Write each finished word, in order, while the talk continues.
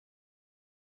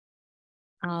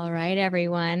All right,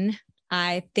 everyone.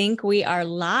 I think we are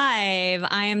live.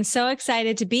 I am so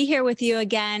excited to be here with you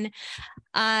again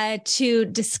to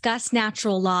discuss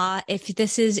natural law. If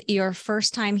this is your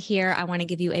first time here, I want to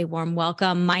give you a warm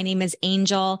welcome. My name is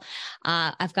Angel.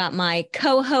 I've got my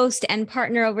co-host and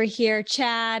partner over here,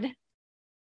 Chad.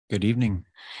 Good evening.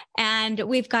 And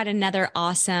we've got another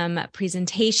awesome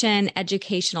presentation,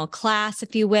 educational class,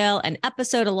 if you will, an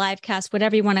episode, a live cast,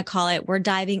 whatever you want to call it. We're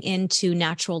diving into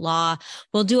natural law.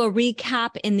 We'll do a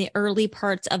recap in the early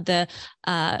parts of the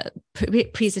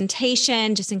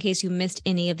presentation, just in case you missed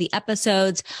any of the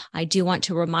episodes. I do want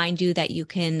to remind you that you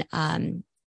can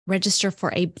register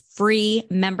for a free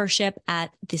membership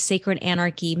at the Sacred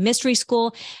Anarchy Mystery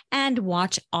School and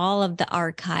watch all of the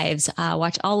archives,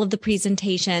 watch all of the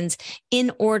presentations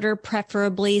in order,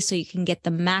 preferably, so you can get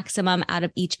the maximum out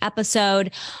of each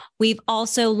episode. We've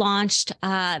also launched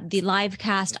the live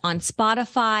cast on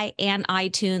Spotify and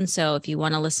iTunes. So if you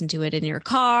want to listen to it in your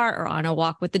car or on a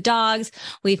walk with the dogs,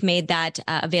 we've made that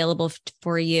available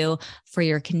for you for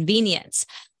your convenience.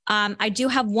 I do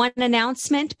have one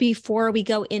announcement before we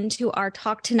go into our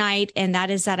talk tonight, and that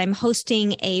is that I'm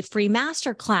hosting a free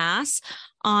masterclass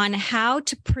on how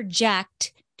to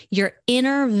project your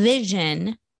inner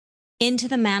vision into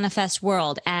the manifest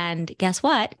world. And guess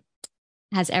what?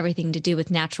 It has everything to do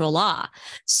with natural law.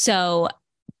 So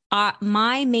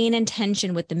my main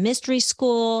intention with the mystery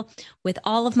school, with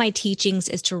all of my teachings,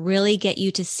 is to really get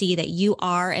you to see that you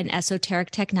are an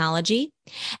esoteric technology.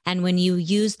 And when you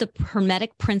use the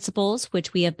Hermetic principles,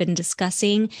 which we have been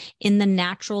discussing in the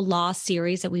natural law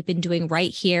series that we've been doing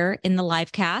right here in the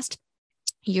live cast,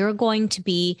 you're going to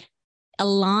be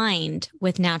aligned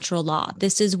with natural law.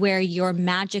 This is where your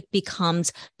magic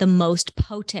becomes the most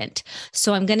potent.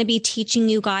 So I'm going to be teaching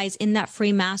you guys in that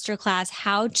free masterclass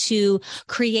how to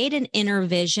create an inner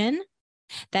vision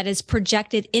that is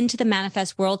projected into the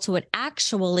manifest world, so it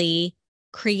actually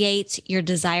creates your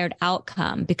desired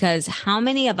outcome. Because how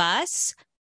many of us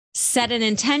set an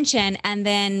intention and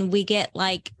then we get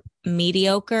like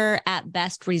mediocre at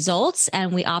best results,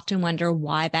 and we often wonder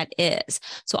why that is.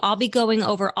 So I'll be going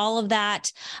over all of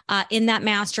that in that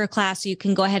masterclass. So you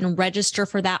can go ahead and register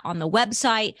for that on the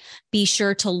website. Be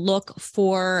sure to look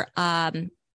for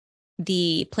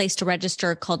the place to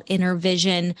register called Inner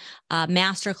Vision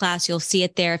Masterclass. You'll see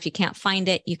it there. If you can't find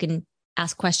it, you can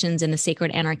ask questions in the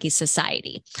Sacred Anarchy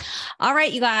Society. All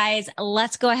right, you guys,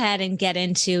 let's go ahead and get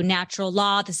into natural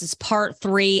law. This is part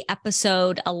 3,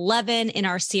 episode 11 in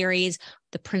our series,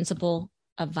 The Principle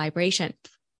of Vibration.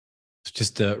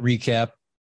 Just to recap,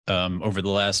 over the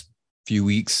last few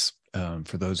weeks,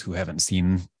 for those who haven't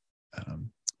seen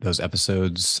those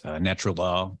episodes, natural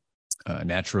law,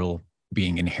 natural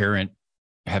being inherent,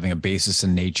 having a basis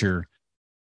in nature,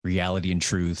 reality and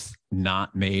truth,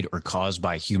 not made or caused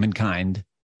by humankind.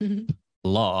 Mm-hmm.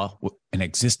 Law, an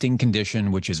existing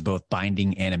condition which is both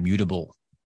binding and immutable,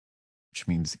 which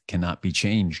means it cannot be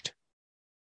changed.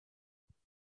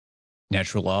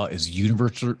 Natural law is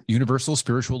universal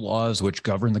spiritual laws which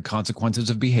govern the consequences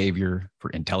of behavior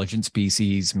for intelligent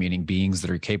species, meaning beings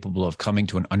that are capable of coming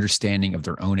to an understanding of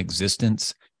their own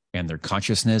existence and their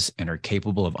consciousness, and are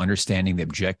capable of understanding the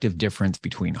objective difference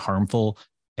between harmful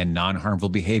and non-harmful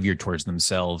behavior towards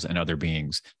themselves and other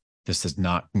beings. This does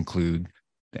not include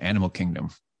the animal kingdom.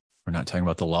 We're not talking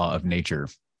about the law of nature.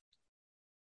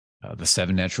 The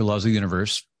 7 natural laws of the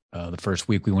universe. The first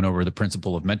week we went over the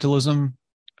principle of mentalism.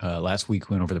 Last week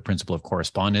we went over the principle of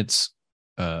correspondence.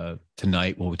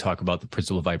 Tonight we'll talk about the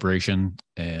principle of vibration.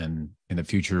 And in the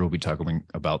future we'll be talking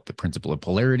about the principle of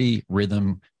polarity,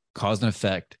 rhythm, cause and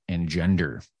effect, and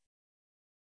gender.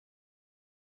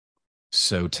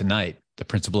 So tonight, the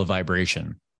principle of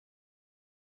vibration.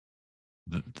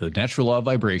 The natural law of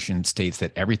vibration states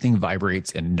that everything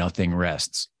vibrates and nothing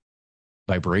rests.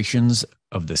 Vibrations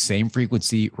of the same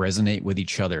frequency resonate with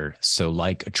each other, so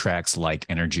like attracts like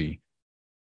energy.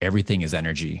 Everything is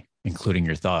energy, including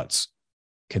your thoughts.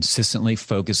 Consistently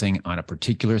focusing on a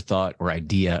particular thought or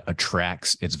idea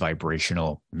attracts its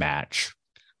vibrational match.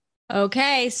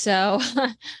 Okay, so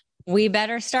we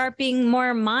better start being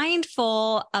more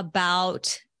mindful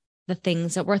about the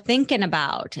things that we're thinking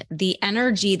about, the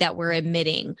energy that we're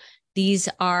emitting. These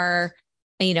are,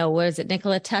 what is it,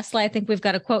 Nikola Tesla? I think we've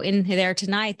got a quote in there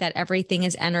tonight that everything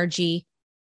is energy,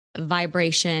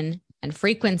 vibration, and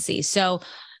frequency. So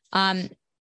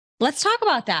let's talk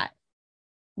about that.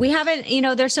 We haven't,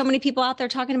 there's so many people out there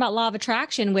talking about law of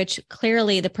attraction, which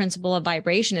clearly the principle of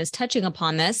vibration is touching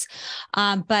upon this.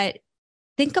 But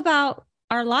think about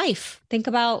our life. Think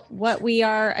about what we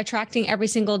are attracting every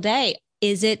single day.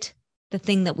 Is it the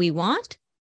thing that we want?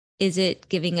 Is it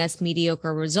giving us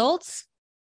mediocre results?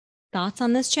 Thoughts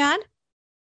on this, Chad?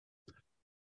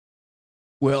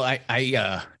 Well, I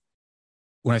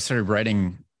when I started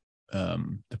writing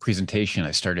the presentation,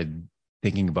 I started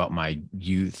thinking about my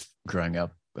youth growing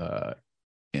up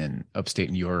in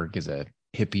upstate New York as a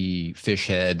hippie fish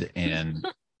head. And,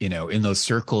 in those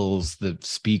circles, the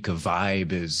speak of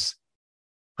vibe is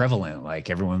prevalent.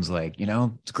 Like everyone's like,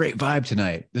 it's a great vibe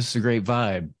tonight. This is a great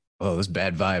vibe. Oh, this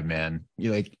bad vibe, man.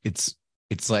 You're like, it's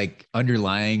like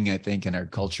underlying, I think, in our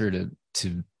culture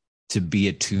to be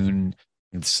attuned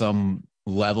in some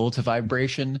level to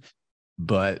vibration.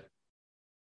 But,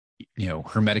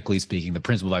 hermetically speaking, the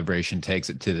principal vibration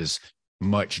takes it to this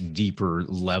much deeper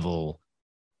level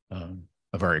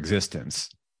of our existence.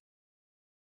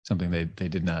 Something they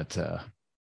did not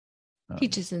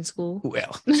teach us in school.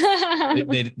 Well,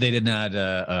 they did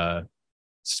not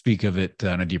speak of it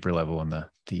on a deeper level in the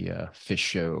fish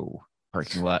show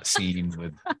parking lot scene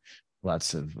with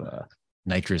lots of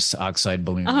nitrous oxide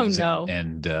balloons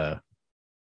and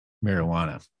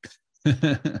marijuana.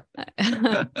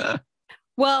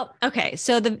 Well, okay.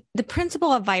 So the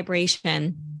principle of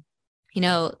vibration,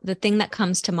 the thing that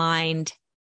comes to mind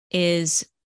is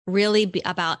really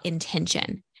about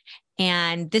intention.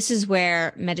 And this is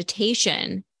where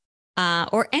meditation,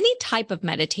 or any type of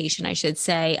meditation, I should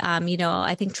say,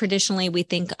 I think traditionally we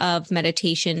think of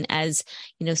meditation as,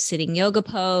 sitting yoga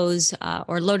pose,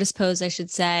 or lotus pose, I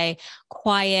should say,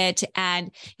 quiet.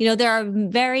 And, there are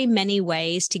very many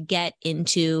ways to get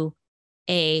into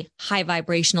a high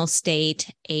vibrational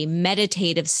state, a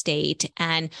meditative state.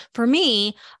 And for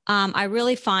me, I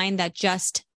really find that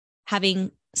just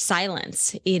having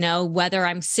silence, whether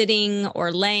I'm sitting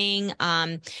or laying,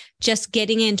 just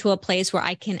getting into a place where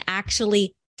I can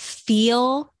actually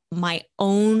feel my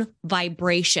own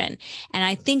vibration. And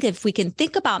I think if we can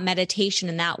think about meditation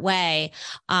in that way,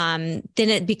 then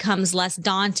it becomes less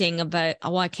daunting about,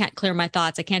 I can't clear my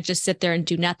thoughts. I can't just sit there and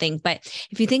do nothing. But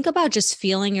if you think about just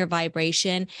feeling your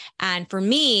vibration, and for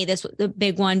me, this was the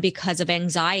big one because of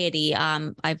anxiety.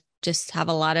 I just have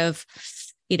a lot of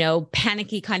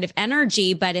panicky kind of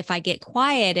energy. But if I get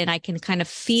quiet and I can kind of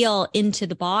feel into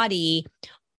the body,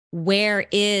 where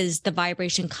is the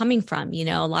vibration coming from?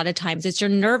 A lot of times it's your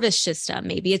nervous system.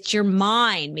 Maybe it's your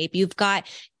mind. Maybe you've got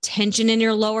tension in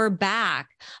your lower back.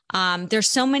 There's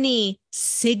so many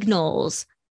signals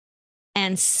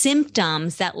and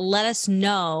symptoms that let us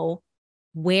know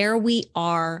where we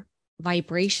are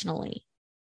vibrationally.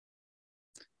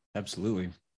 Absolutely.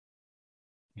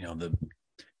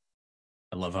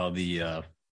 I love how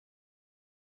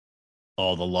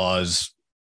all the laws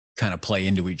kind of play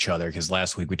into each other, because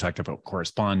last week we talked about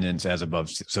correspondence, as above,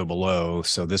 so below.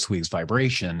 So this week's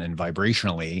vibration, and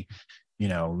vibrationally,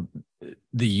 the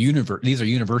universe, these are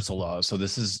universal laws. So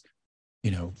this is,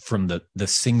 from the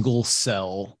single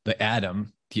cell, the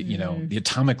atom, the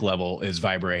atomic level is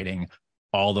vibrating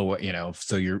all the way,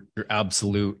 so your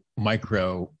absolute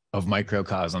micro of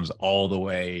microcosms all the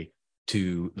way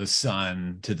to the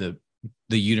sun, to the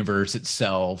universe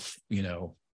itself,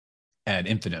 ad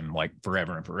infinitum, like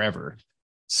forever and forever.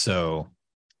 So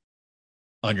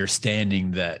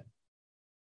understanding that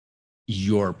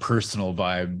your personal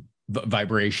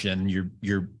vibration,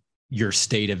 your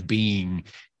state of being,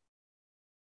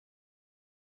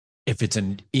 if it's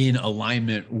in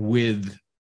alignment with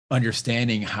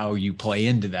understanding how you play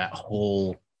into that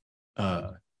whole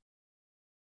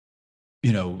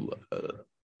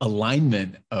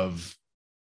alignment of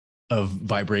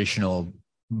vibrational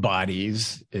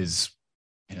bodies is,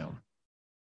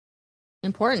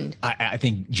 important. I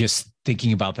think just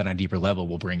thinking about that on a deeper level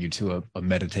will bring you to a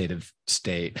meditative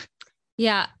state.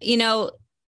 Yeah.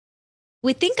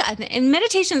 We think, and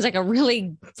meditation is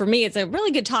for me, it's a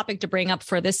really good topic to bring up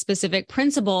for this specific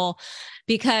principle,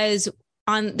 because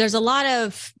there's a lot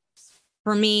of,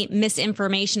 for me,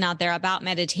 misinformation out there about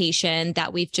meditation,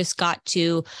 that we've just got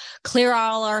to clear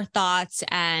all our thoughts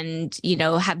and,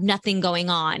 have nothing going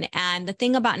on. And the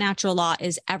thing about natural law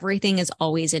is everything is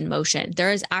always in motion.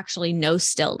 There is actually no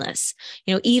stillness.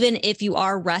 Even if you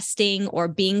are resting or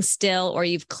being still, or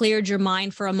you've cleared your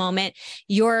mind for a moment,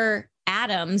 your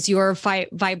atoms, your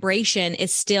vibration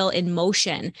is still in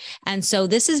motion. And so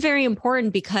this is very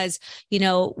important because,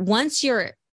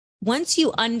 once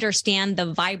you understand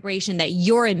the vibration that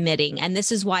you're emitting, and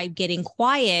this is why getting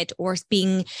quiet or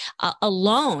being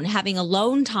alone, having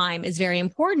alone time is very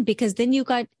important, because then you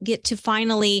get to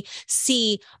finally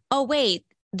see, oh, wait,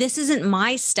 this isn't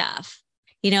my stuff.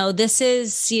 This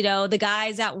is, the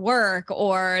guys at work,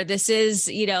 or this is,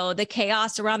 the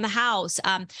chaos around the house.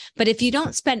 But if you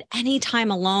don't spend any time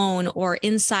alone or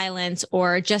in silence,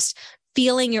 or just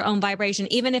feeling your own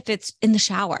vibration, even if it's in the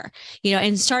shower,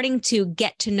 and starting to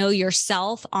get to know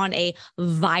yourself on a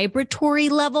vibratory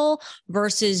level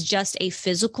versus just a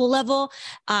physical level,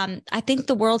 I think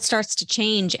the world starts to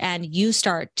change and you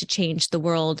start to change the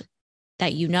world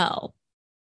that you know.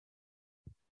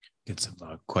 Get some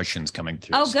questions coming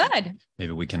through. Oh, good.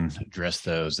 Maybe we can address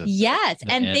those. Yes.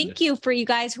 And thank you for you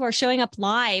guys who are showing up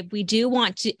live. We do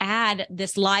want to add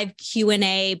this live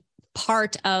Q&A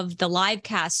part of the live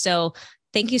cast. So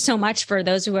thank you so much for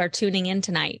those who are tuning in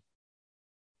tonight.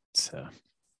 Let's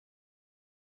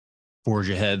forge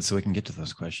ahead so we can get to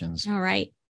those questions. All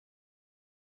right.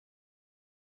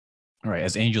 All right.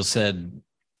 As Angel said,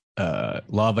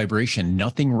 law of vibration,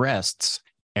 nothing rests,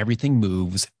 everything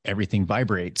moves, everything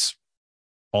vibrates.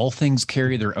 All things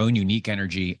carry their own unique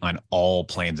energy on all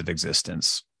planes of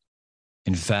existence.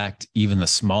 In fact, even the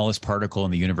smallest particle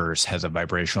in the universe has a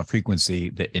vibrational frequency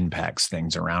that impacts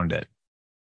things around it.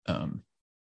 We're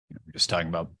just talking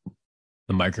about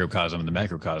the microcosm and the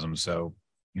macrocosm. So,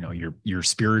 your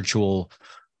spiritual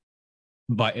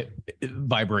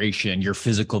vibration, your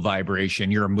physical vibration,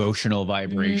 your emotional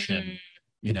vibration,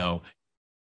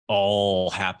 all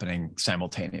happening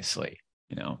simultaneously.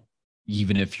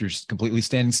 Even if you're completely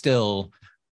standing still,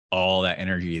 all that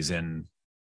energy is in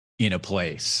a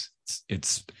place.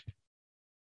 It's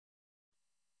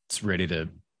ready to.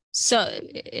 So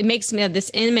it makes me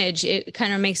this image. It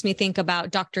kind of makes me think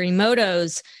about Dr.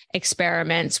 Emoto's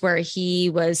experiments where he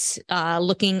was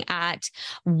looking at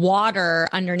water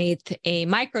underneath a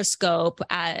microscope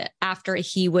after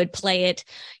he would play it,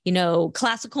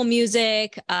 classical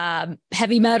music,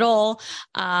 heavy metal,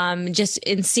 just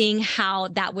in seeing how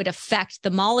that would affect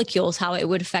the molecules, how it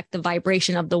would affect the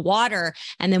vibration of the water.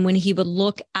 And then when he would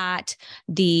look at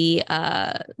the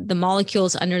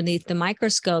molecules underneath the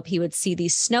microscope, he would see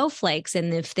these snowflakes.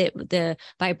 And if the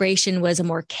vibration was a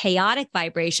more chaotic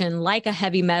vibration, like a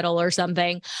heavy metal or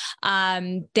something,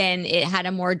 then it had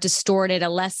a more distorted, a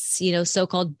less,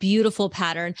 so-called beautiful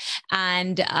pattern,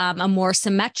 and a more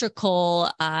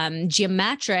symmetrical,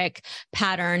 geometric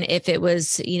pattern if it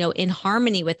was, in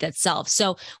harmony with itself.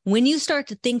 So when you start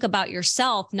to think about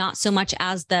yourself, not so much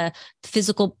as the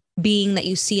physical being that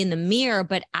you see in the mirror,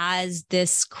 but as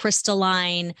this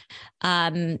crystalline,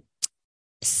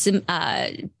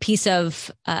 piece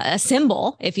of a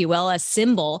symbol, if you will, a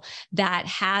symbol that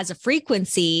has a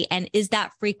frequency. And is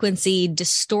that frequency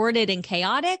distorted and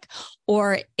chaotic,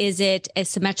 or is it a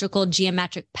symmetrical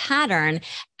geometric pattern?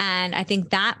 And I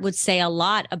think that would say a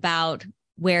lot about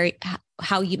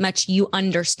how much you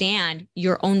understand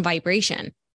your own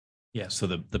vibration. Yeah. So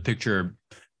the picture,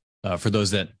 for those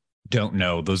that don't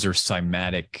know, those are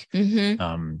cymatic,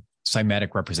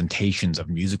 cymatic representations of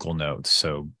musical notes.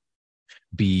 So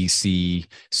B, C,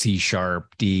 C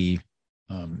sharp, D,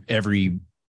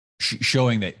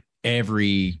 showing that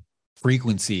every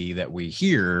frequency that we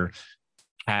hear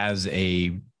has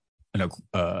an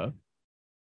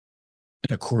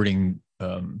according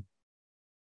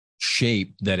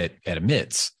shape that it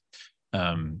emits.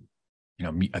 I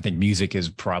think music is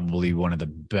probably one of the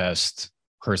best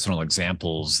personal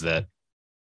examples that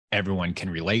everyone can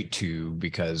relate to,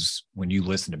 because when you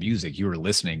listen to music, you are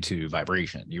listening to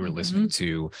vibration. You are listening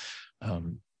to,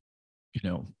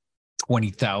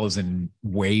 20,000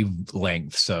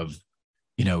 wavelengths of,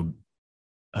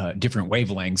 different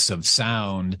wavelengths of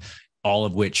sound, all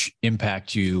of which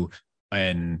impact you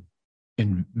in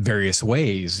various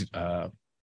ways,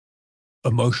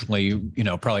 emotionally,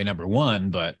 probably number one,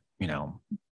 but,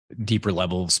 deeper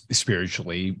levels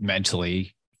spiritually,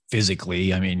 mentally,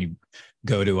 physically. I mean, you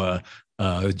go to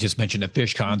just mentioned a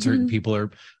Phish concert, and people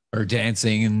are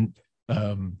dancing and,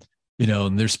 and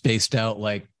they're spaced out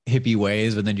like hippie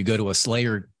ways. And then you go to a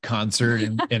Slayer concert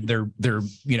and they're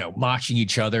moshing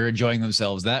each other, enjoying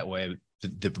themselves that way.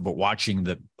 But watching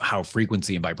how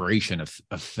frequency and vibration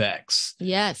affects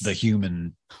the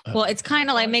human. Well, it's kind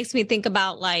of like, makes me think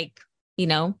about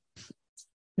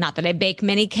not that I bake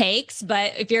many cakes,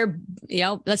 but if you're,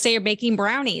 let's say you're baking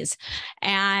brownies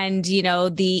and,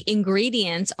 the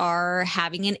ingredients are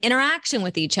having an interaction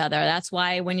with each other. That's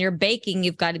why when you're baking,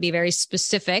 you've got to be very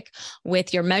specific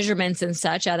with your measurements and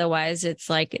such. Otherwise,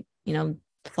 it's like, the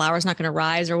flour's not going to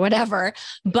rise or whatever,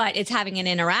 but it's having an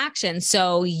interaction.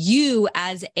 So you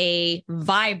as a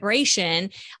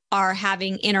vibration are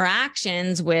having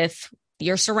interactions with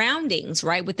your surroundings,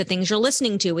 right? With the things you're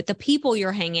listening to, with the people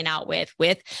you're hanging out with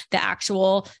the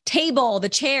actual table, the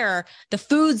chair, the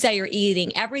foods that you're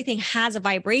eating, everything has a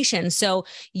vibration. So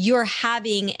you're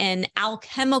having an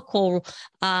alchemical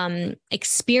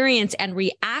experience and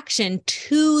reaction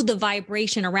to the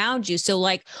vibration around you. So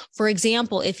like, for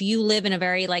example, if you live in a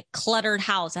very like cluttered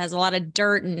house, that has a lot of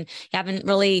dirt and you haven't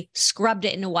really scrubbed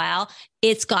it in a while,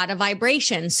 it's got a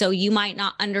vibration. So you might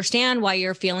not understand why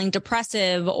you're feeling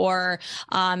depressive, or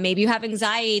maybe you have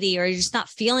anxiety, or you're just not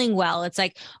feeling well. It's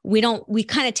like, we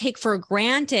kind of take for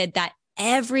granted that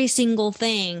every single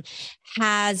thing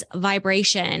has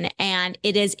vibration, and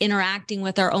it is interacting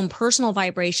with our own personal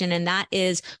vibration. And that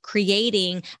is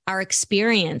creating our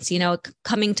experience.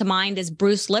 Coming to mind is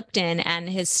Bruce Lipton and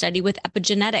his study with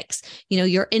epigenetics.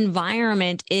 Your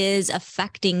environment is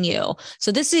affecting you.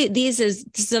 So this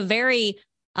is a very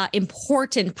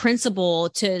important principle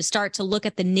to start to look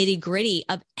at the nitty gritty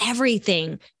of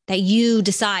everything that you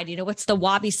decide. What's the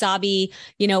wabi sabi,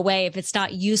 way? If it's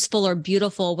not useful or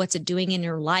beautiful, what's it doing in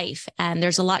your life? And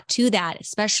there's a lot to that,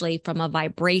 especially from a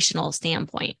vibrational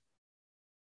standpoint.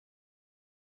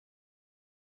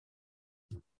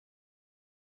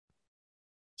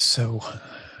 So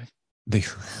the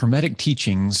Hermetic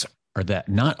teachings are that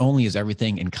not only is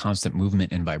everything in constant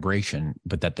movement and vibration,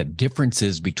 but that the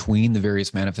differences between the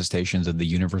various manifestations of the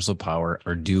universal power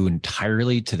are due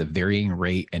entirely to the varying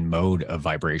rate and mode of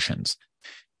vibrations.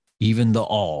 Even the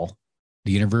all,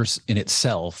 the universe in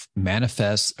itself,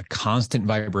 manifests a constant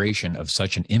vibration of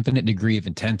such an infinite degree of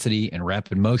intensity and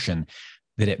rapid motion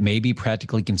that it may be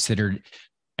practically considered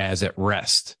as at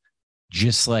rest.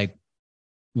 Just like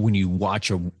when you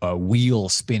watch a wheel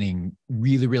spinning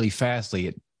really, really fastly,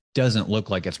 it doesn't look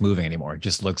like it's moving anymore. It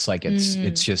just looks like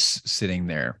it's just sitting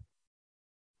there.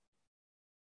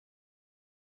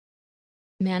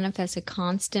 Manifest a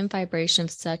constant vibration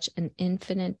of such an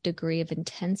infinite degree of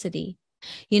intensity.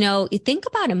 You think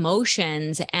about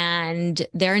emotions and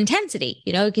their intensity.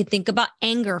 You can think about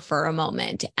anger for a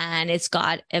moment, and it's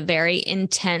got a very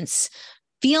intense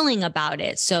feeling about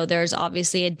it. So there's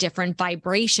obviously a different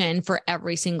vibration for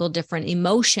every single different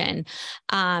emotion.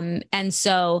 And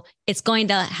so it's going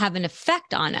to have an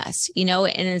effect on us, and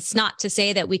it's not to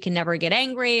say that we can never get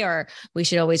angry or we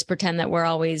should always pretend that we're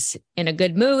always in a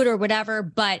good mood or whatever.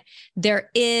 But there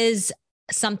is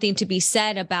something to be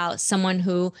said about someone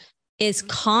who is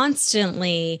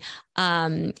constantly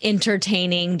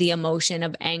entertaining the emotion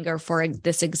of anger, for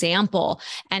this example,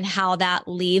 and how that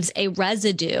leaves a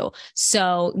residue.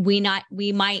 So we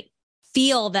might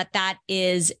feel that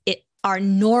is our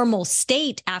normal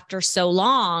state after so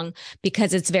long,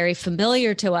 because it's very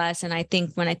familiar to us. And I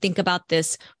think when I think about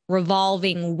this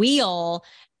revolving wheel,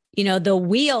 the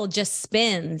wheel just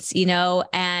spins,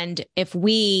 and if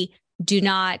we do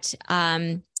not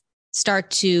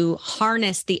start to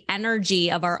harness the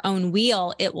energy of our own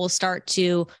wheel, it will start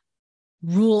to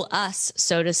rule us,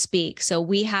 so to speak. So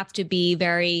we have to be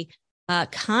very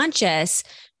conscious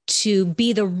to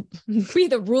be the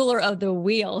ruler of the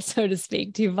wheel, so to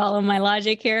speak. Do you follow my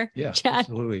logic here? Yeah, Chad?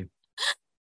 Absolutely.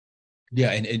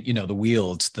 Yeah. And the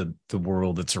wheel, it's the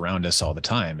world that's around us all the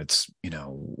time. It's,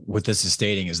 what this is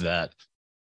stating is that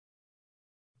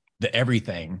the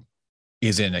everything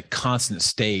is in a constant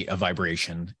state of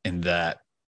vibration, and that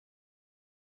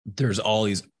there's all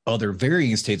these other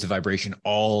varying states of vibration,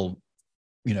 all,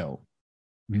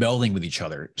 melding with each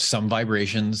other. Some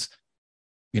vibrations,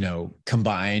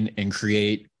 combine and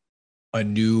create a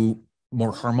new,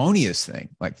 more harmonious thing.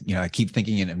 Like, I keep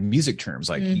thinking in music terms,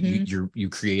 like you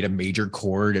create a major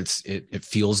chord. It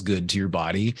feels good to your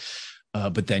body.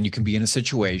 But then you can be in a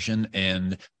situation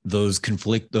and those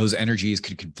energies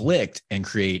could conflict and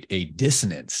create a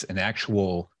dissonance, an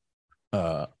actual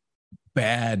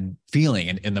bad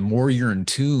feeling. And the more you're in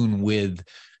tune with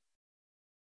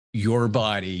your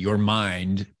body, your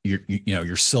mind,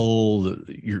 your soul,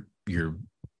 your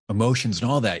emotions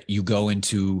and all that, you go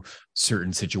into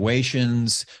certain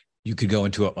situations. You could go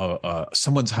into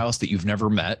someone's house that you've never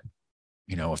met.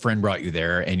 A friend brought you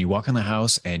there, and you walk in the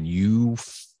house and you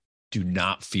do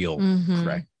not feel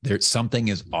correct. Something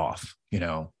is off.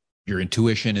 Your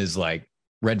intuition is like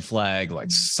red flag,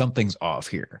 like something's off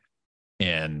here.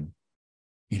 And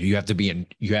you have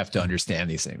to understand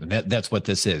these things. And that's what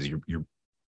this is. You're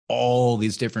all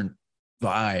these different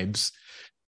vibes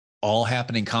all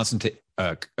happening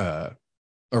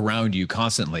around you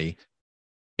constantly.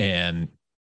 And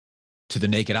to the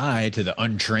naked eye, to the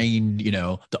untrained,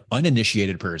 the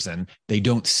uninitiated person, they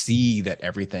don't see that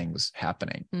everything's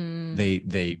happening.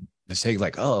 They say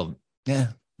like, oh yeah,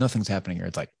 nothing's happening here.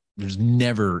 It's like, there's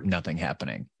never nothing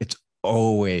happening. It's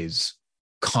always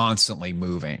constantly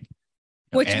moving.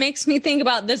 Which makes me think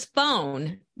about this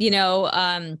phone. Your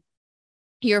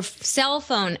cell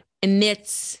phone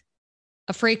emits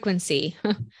a frequency,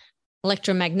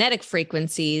 electromagnetic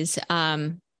frequencies.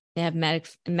 They have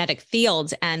magnetic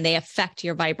fields and they affect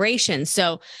your vibration.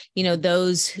 So,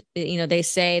 they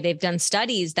say they've done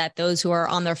studies that those who are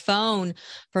on their phone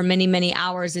for many, many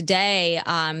hours a day,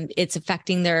 it's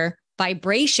affecting their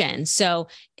vibration. So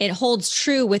it holds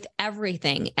true with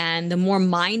everything. And the more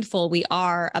mindful we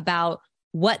are about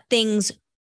what things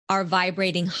are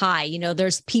vibrating high.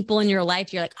 There's people in your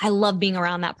life, you're like, I love being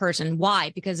around that person.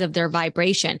 Why? Because of their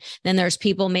vibration. Then there's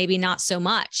people maybe not so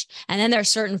much. And then there's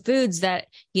certain foods that,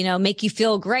 make you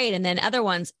feel great. And then other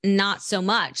ones, not so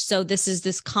much. So this is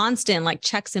this constant like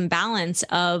checks and balance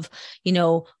of,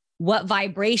 what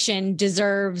vibration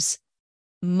deserves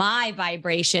my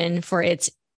vibration for its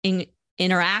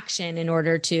interaction in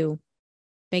order to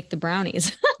bake the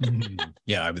brownies.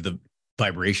 Yeah. The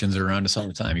vibrations are around us all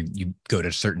the time. You go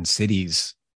to certain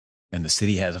cities and the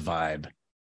city has a vibe.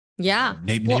 Yeah.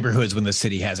 Neighborhoods when the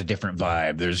city has a different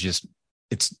vibe.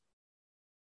 It's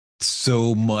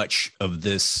so much of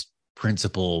this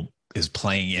principle is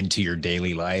playing into your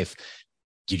daily life.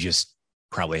 You just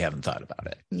probably haven't thought about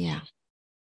it. Yeah.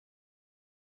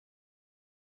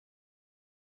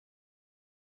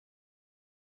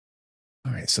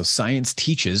 All right. So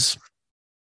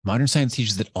modern science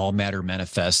teaches that all matter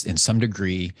manifests in some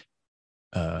degree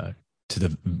to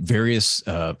the various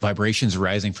vibrations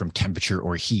arising from temperature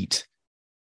or heat.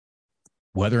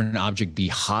 Whether an object be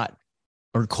hot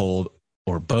or cold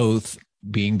or both,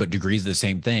 being but degrees of the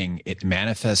same thing, it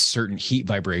manifests certain heat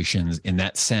vibrations. In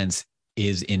that sense,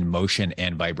 is in motion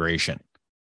and vibration.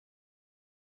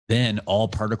 Then all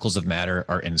particles of matter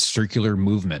are in circular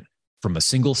movement from a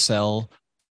single cell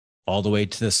all the way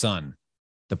to the sun.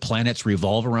 The planets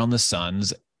revolve around the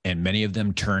suns, and many of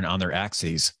them turn on their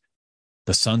axes.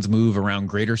 The suns move around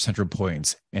greater central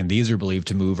points, and these are believed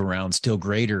to move around still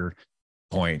greater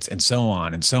points, and so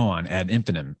on ad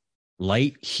infinitum.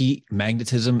 Light, heat,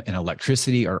 magnetism, and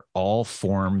electricity are all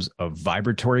forms of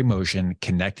vibratory motion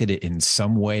connected in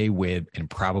some way with and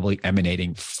probably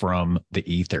emanating from the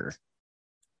ether.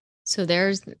 So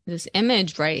there's this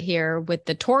image right here with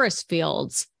the torus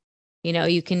fields.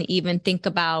 You can even think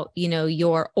about,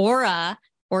 your aura,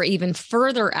 or even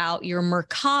further out, your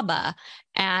Merkaba.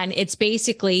 And it's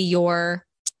basically your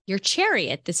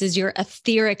chariot. This is your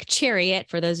etheric chariot.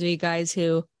 For those of you guys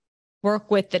who work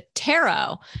with the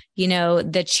tarot,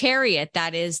 the chariot,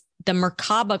 that is the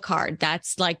Merkaba card.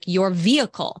 That's like your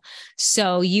vehicle.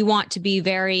 So you want to be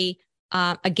very,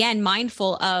 again,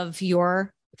 mindful of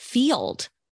your field,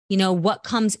 what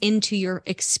comes into your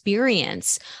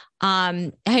experience.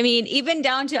 Even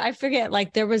down to, I forget,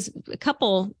 like there was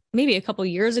maybe a couple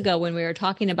years ago when we were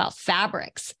talking about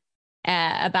fabrics,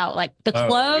 about like the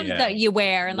clothes that you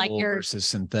wear and like your versus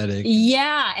synthetic.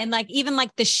 Yeah. And like, even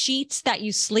like the sheets that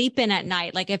you sleep in at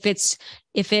night, like if it's,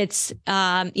 it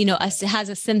has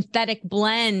a synthetic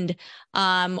blend,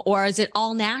 or is it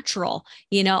all natural,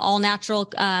 all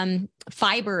natural,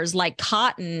 fibers like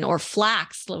cotton or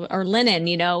flax or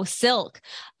linen, silk.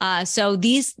 So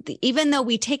these, even though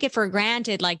we take it for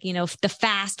granted, like, the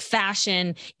fast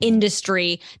fashion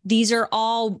industry, these are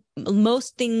all,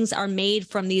 most things are made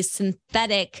from these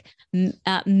synthetic,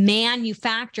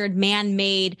 manufactured,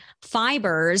 man-made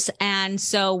fibers. And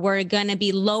so we're going to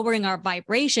be lowering our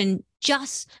vibration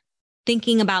just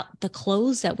thinking about the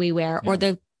clothes that we wear, or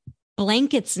the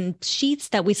blankets and sheets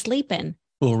that we sleep in.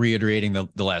 Well, reiterating the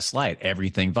last slide,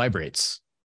 everything vibrates.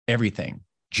 Everything.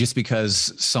 Just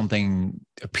because something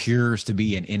appears to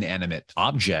be an inanimate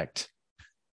object,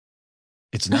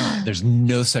 it's not. There's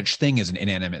no such thing as an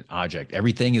inanimate object.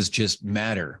 Everything is just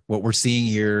matter. What we're seeing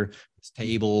here, this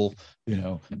table,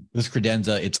 this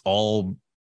credenza, it's all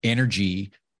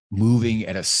energy moving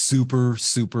at a super,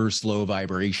 super slow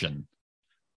vibration.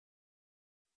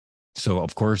 So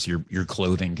of course your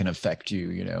clothing can affect you,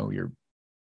 you're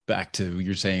back to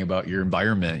you're saying about your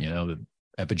environment, the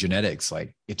epigenetics,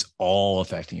 like it's all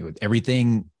affecting you.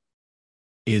 Everything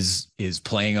is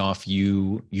playing off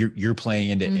you. You're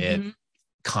playing into it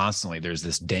constantly. There's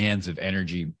this dance of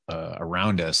energy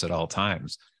around us at all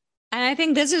times. And I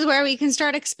think this is where we can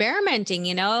start experimenting.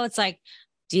 It's like,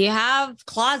 do you have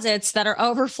closets that are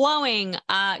overflowing?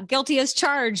 Guilty as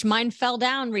charged. Mine fell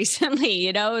down recently.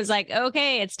 It was like,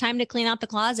 okay, it's time to clean out the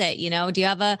closet. Do you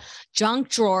have a junk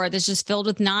drawer that's just filled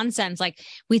with nonsense? Like,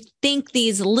 we think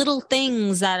these little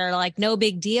things that are like no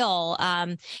big deal.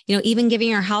 Even giving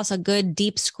your house a good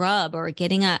deep scrub, or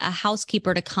getting a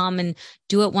housekeeper to come and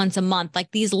do it once a month. Like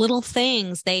these little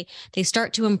things, they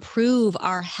start to improve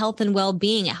our health and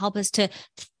well-being. It helps us to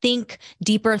think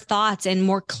deeper thoughts and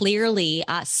more clearly,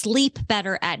 sleep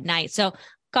better at night. So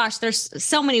gosh, there's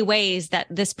so many ways that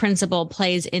this principle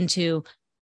plays into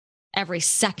every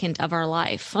second of our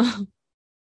life.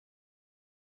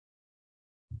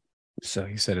 So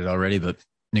you said it already, but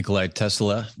Nikola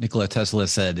Tesla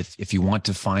said, if you want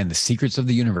to find the secrets of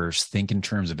the universe, think in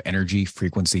terms of energy,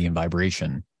 frequency, and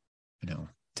vibration.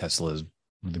 Tesla is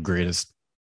one of the greatest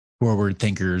forward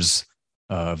thinkers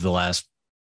of the last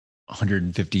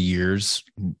 150 years,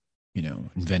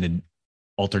 invented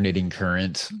alternating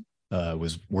current,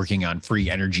 was working on free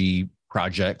energy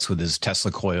projects with his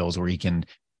Tesla coils where he can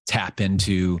tap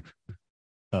into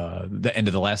the end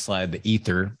of the last slide, the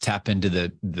ether, tap into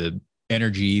the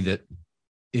energy that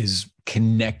is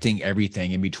connecting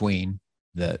everything in between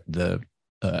the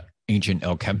ancient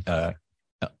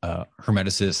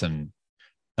hermeticists and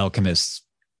alchemists,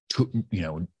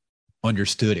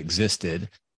 understood existed,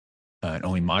 and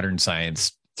only modern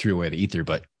science threw away the ether.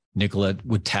 But Nikola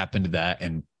would tap into that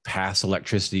and pass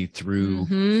electricity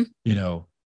through,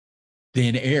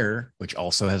 thin air, which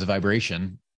also has a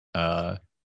vibration,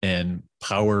 and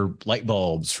power light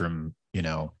bulbs from,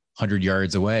 100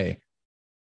 yards away.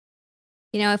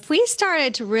 If we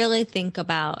started to really think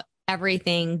about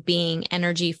everything being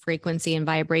energy, frequency, and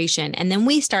vibration, and then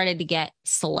we started to get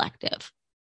selective,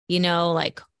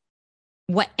 like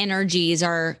what energies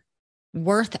are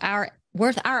worth our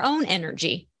own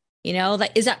energy,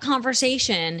 like, is that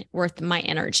conversation worth my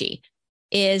energy?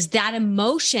 Is that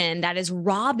emotion that is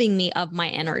robbing me of my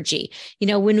energy?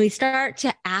 When we start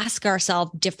to ask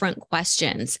ourselves different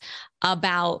questions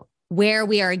about where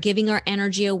we are giving our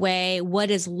energy away,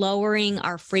 what is lowering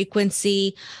our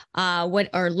frequency,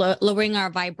 lowering our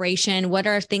vibration, what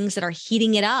are things that are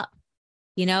heating it up?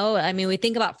 We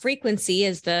think about frequency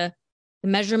as the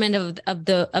measurement of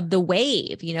the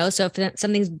wave, so if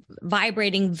something's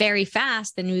vibrating very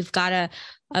fast, then we've got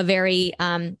a very,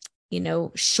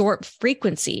 short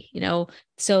frequency,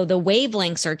 so the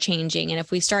wavelengths are changing. And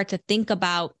if we start to think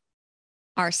about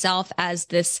ourselves as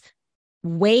this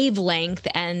wavelength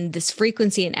and this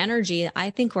frequency and energy,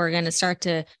 I think we're going to start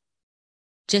to,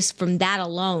 just from that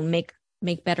alone, make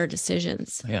better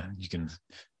decisions. Yeah. You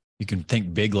can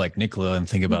think big like Nikola and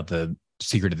think about the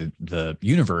secret of the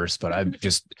universe, but I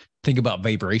just think about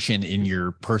vibration in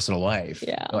your personal life.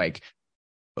 Yeah. Like,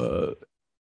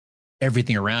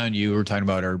 everything around you. We're talking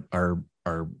about our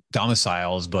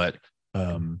domiciles, but,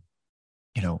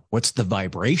 what's the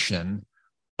vibration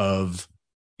of,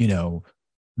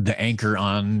 the anchor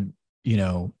on,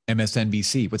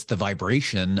 MSNBC? What's the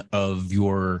vibration of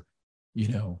your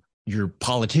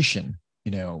politician?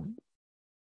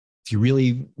 If you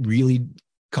really, really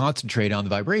concentrate on the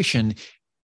vibration,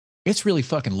 it's really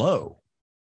fucking low.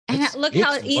 And look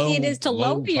how easy it is to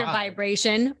lower your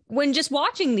vibration when just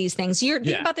watching these things. Think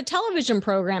about the television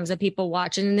programs that people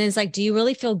watch, and it's like, do you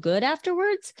really feel good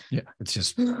afterwards? Yeah, it's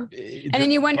just, and then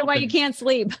you wonder why you can't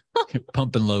sleep.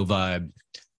 Pumping low vibe.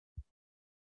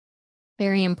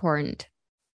 Very important.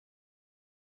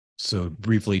 So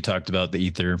briefly talked about the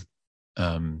ether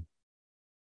in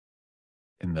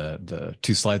the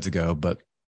 2 slides ago, but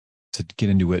to get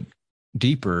into it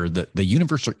deeper, the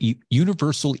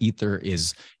universal ether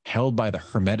is held by the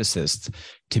Hermeticists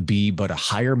to be but a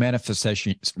higher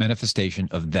manifestation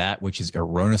of that which is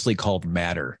erroneously called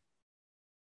matter.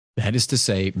 That is to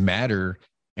say, matter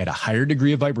at a higher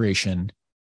degree of vibration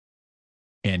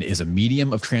and is a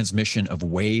medium of transmission of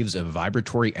waves of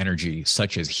vibratory energy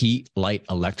such as heat, light,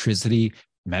 electricity,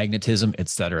 magnetism,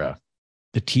 etc.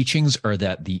 The teachings are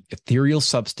that the ethereal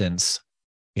substance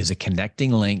is a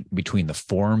connecting link between the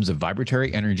forms of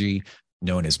vibratory energy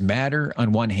known as matter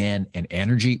on one hand and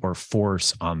energy or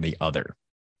force on the other.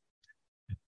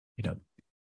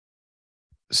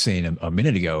 Saying a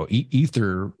minute ago,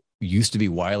 ether used to be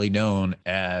widely known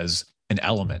as an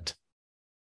element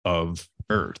of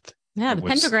Earth. Yeah, the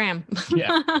pentagram.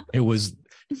 Yeah, it was,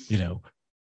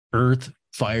 earth,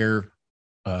 fire,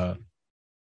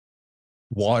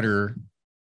 water,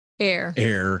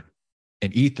 air,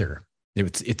 and ether.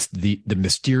 It's the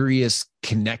mysterious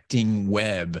connecting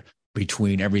web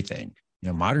between everything.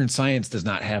 Modern science does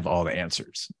not have all the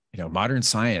answers. Modern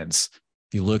science,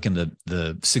 if you look in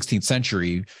the 16th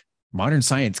century, modern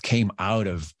science came out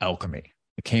of alchemy.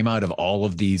 It came out of all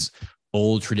of these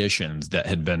old traditions that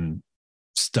had been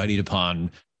studied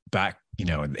upon back,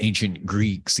 in ancient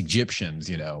Greeks, Egyptians,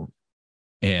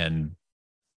 and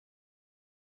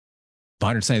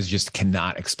modern science just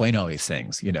cannot explain all these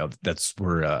things. That's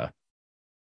where,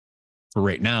 for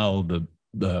right now,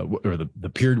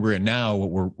 the period we're in now,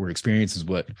 what we're experiencing is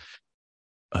what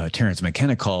Terence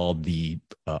McKenna called the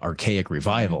archaic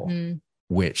revival, mm-hmm.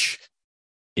 which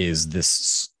is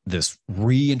this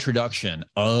reintroduction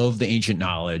of the ancient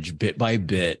knowledge bit by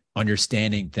bit,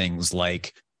 understanding things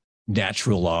like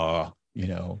natural law,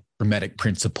 hermetic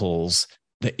principles,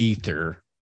 the ether,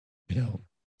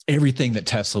 everything that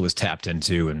Tesla was tapped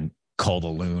into and called a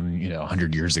loon,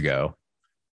 100 years ago.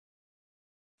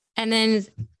 And then,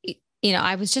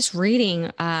 I was just reading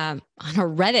on a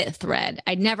Reddit thread.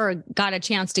 I never got a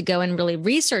chance to go and really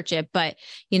research it, but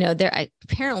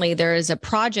apparently there is a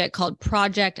project called I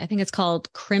think it's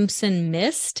called Crimson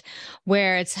Mist,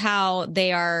 where it's how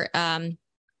they are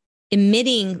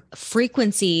emitting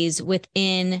frequencies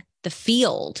within the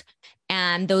field.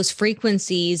 And those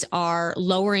frequencies are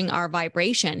lowering our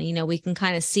vibration. We can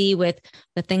kind of see with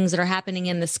the things that are happening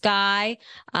in the sky,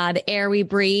 the air we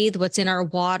breathe, what's in our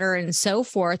water and so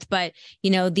forth. But,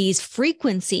 these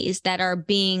frequencies that are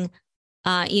being,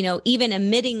 even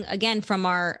emitting again from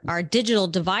our digital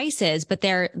devices, but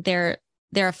they're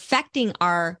affecting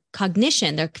our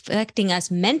cognition. They're affecting us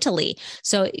mentally.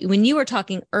 So when you were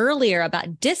talking earlier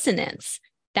about dissonance,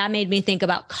 that made me think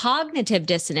about cognitive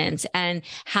dissonance and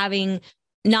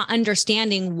not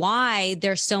understanding why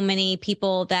there's so many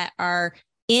people that are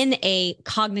in a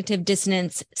cognitive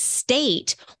dissonance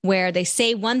state where they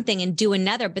say one thing and do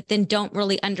another, but then don't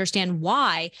really understand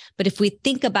why. But if we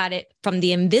think about it from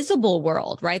the invisible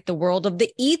world, right? The world of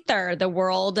the ether, the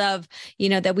world of,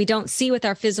 that we don't see with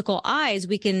our physical eyes,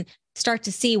 we can start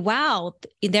to see, wow,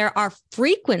 there are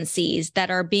frequencies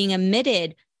that are being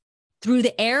emitted through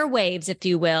the airwaves, if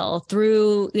you will,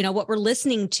 through, what we're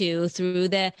listening to, through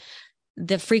the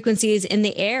frequencies in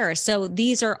the air. So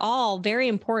these are all very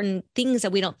important things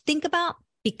that we don't think about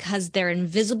because they're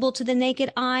invisible to the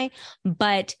naked eye.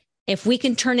 But if we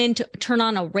can turn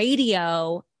on a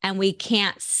radio and we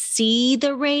can't see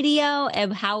the radio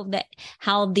of how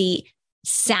the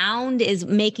sound is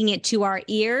making it to our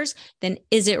ears, then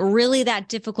is it really that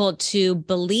difficult to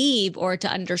believe or to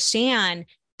understand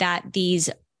that these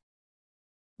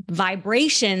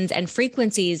vibrations and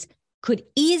frequencies could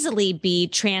easily be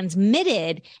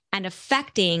transmitted and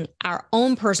affecting our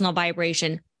own personal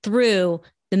vibration through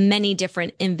the many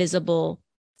different invisible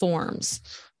forms?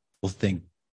 Well, think,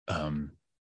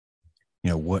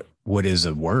 what is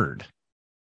a word?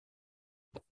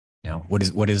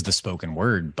 What is the spoken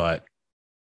word but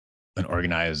an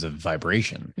organized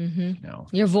vibration?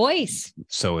 Mm-hmm. Your voice.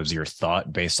 So is your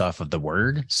thought based off of the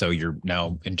word? So you're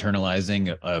now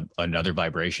internalizing another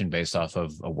vibration based off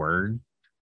of a word.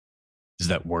 Is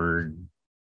that word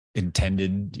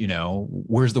intended?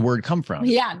 Where's the word come from?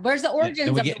 Yeah, where's the origins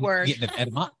of the word? Get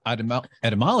the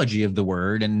etymology of the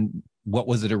word and what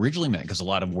was it originally meant? Because a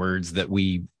lot of words that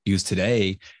we use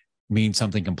today mean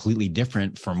something completely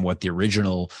different from what the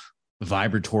original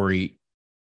vibratory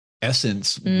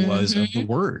essence was of the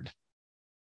word.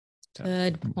 So,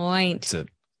 good point.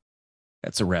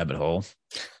 That's a rabbit hole.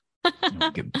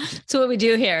 That's what we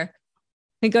do here.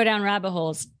 We go down rabbit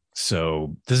holes.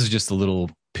 So this is just a little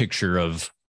picture of,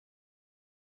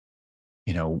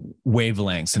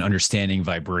 wavelengths and understanding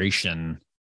vibration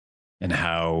and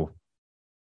how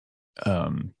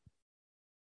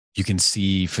you can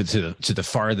see to the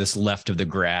farthest left of the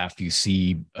graph, you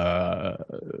see,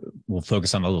 we'll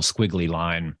focus on the little squiggly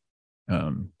line.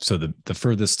 So the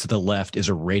furthest to the left is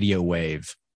a radio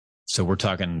wave. So we're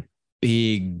talking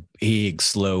big,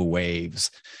 slow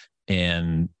waves.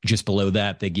 And just below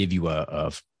that, they give you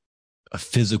a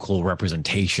physical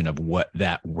representation of what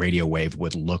that radio wave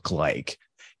would look like.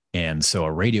 And so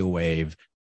a radio wave,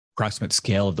 approximate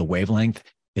scale of the wavelength,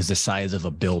 is the size of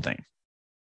a building.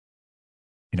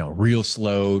 Real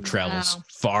slow, travels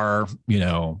far,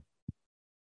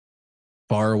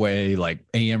 far away, like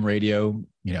AM radio,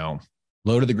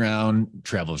 low to the ground,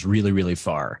 travels really, really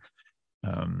far.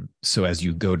 So as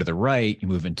you go to the right, you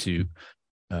move into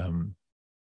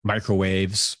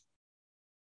microwaves,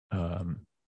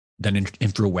 then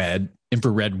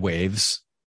infrared waves.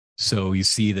 So you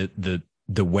see that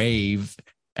the wave,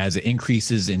 as it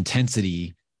increases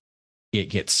intensity, it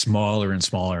gets smaller and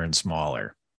smaller and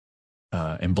smaller.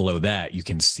 And below that, you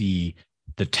can see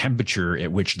the temperature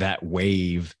at which that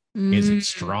wave is its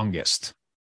strongest.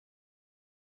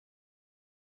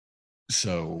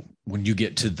 So when you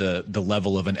get to the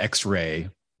level of an X-ray,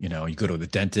 you go to the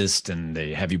dentist and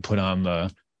they have you put on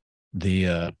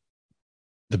the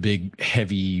big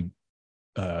heavy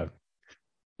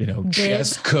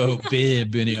chest coat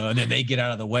bib, and then they get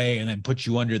out of the way and then put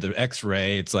you under the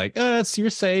X-ray. It's like, you're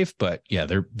safe, but yeah,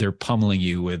 they're pummeling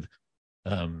you with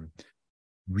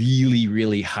really,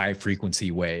 really high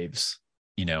frequency waves.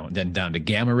 then down to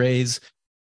gamma rays.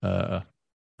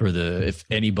 If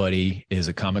anybody is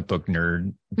a comic book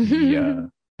nerd, the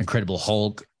Incredible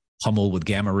Hulk, pummeled with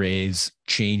gamma rays,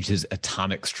 changed his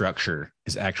atomic structure,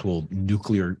 his actual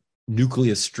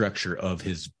nucleus structure of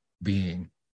his being.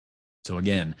 So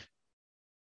again,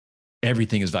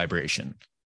 everything is vibration.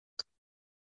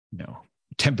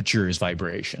 Temperature is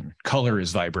vibration, color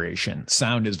is vibration,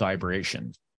 sound is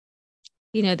vibration.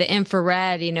 The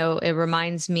infrared, it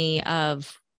reminds me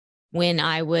of when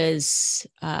I was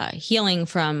healing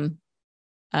from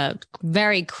a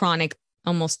very chronic,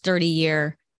 almost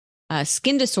 30-year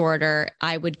skin disorder.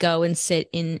 I would go and sit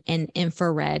in an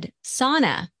infrared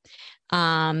sauna.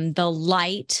 The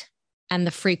light and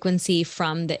the frequency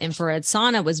from the infrared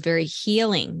sauna was very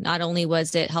healing. Not only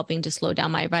was it helping to slow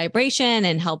down my vibration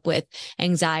and help with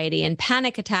anxiety and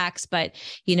panic attacks, but,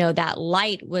 that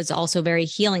light was also very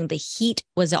healing. The heat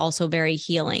was also very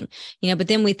healing, but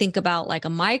then we think about like a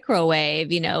microwave,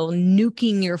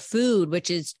 nuking your food, which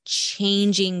is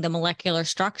changing the molecular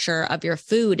structure of your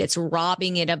food. It's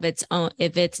robbing it of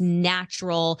its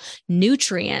natural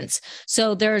nutrients.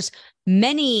 So there's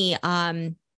many,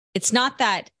 it's not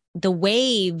that the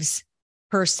waves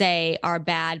per se are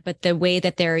bad, but the way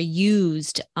that they're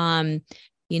used,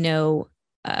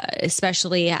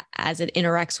 especially as it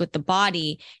interacts with the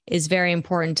body, is very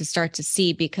important to start to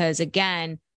see. Because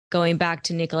again, going back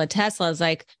to Nikola Tesla, is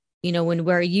like, when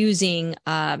we're using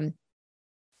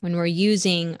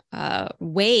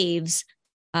waves,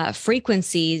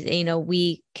 frequencies,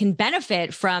 we can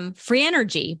benefit from free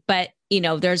energy, but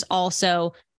there's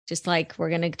also, just like we're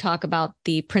going to talk about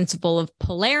the principle of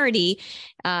polarity.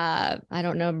 I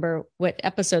don't remember what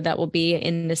episode that will be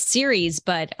in the series,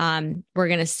 but we're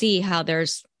going to see how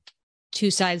there's two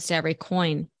sides to every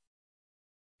coin.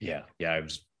 Yeah. I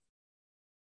was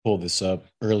pulled this up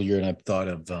earlier, and I thought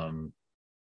of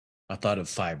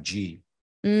 5G.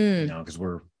 Because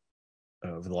we're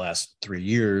over the last 3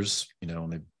 years, when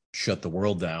they shut the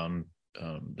world down,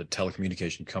 the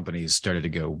telecommunication companies started to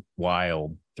go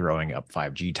wild, throwing up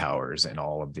 5G towers in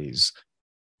all of these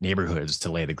neighborhoods to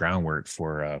lay the groundwork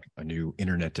for a new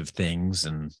Internet of Things.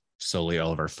 And slowly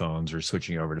all of our phones are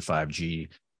switching over to 5G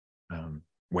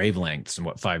wavelengths. And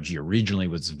what 5G originally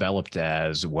was developed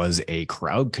as was a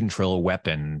crowd control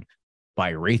weapon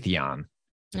by Raytheon.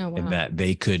 Oh, wow. And that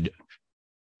they could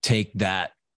take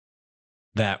that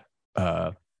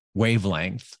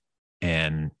wavelength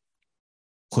and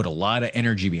put a lot of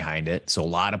energy behind it, so a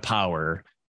lot of power,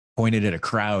 pointed at a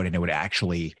crowd, and it would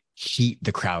actually heat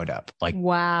the crowd up. Like,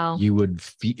 wow, it would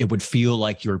feel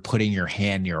like you were putting your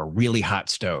hand near a really hot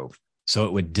stove, so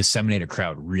it would disseminate a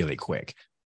crowd really quick.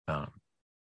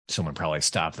 Someone probably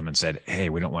stopped them and said, "Hey,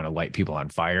 we don't want to light people on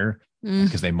fire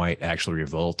because they might actually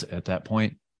revolt at that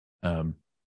point.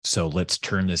 So let's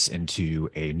turn this into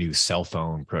a new cell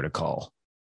phone protocol."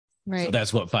 Right. So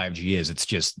that's what 5G is. It's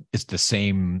the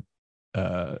same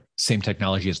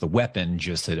technology as the weapon,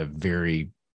 just at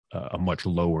a much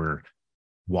lower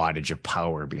wattage of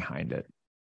power behind it.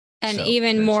 And so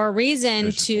even more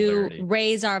reason to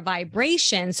raise our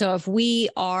vibration. So if we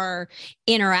are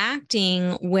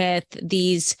interacting with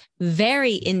these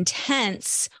very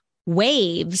intense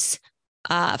waves,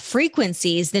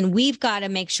 frequencies, then we've got to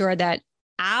make sure that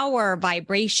our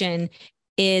vibration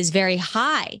is very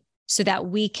high so that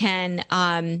we can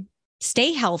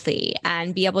stay healthy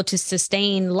and be able to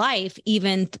sustain life,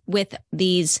 even with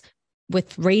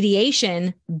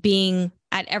radiation being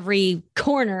at every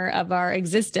corner of our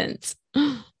existence.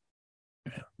 Yeah,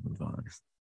 move on.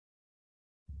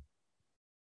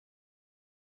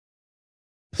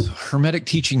 So Hermetic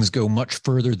teachings go much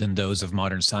further than those of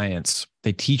modern science.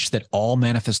 They teach that all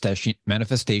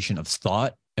manifestation of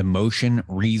thought, emotion,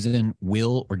 reason,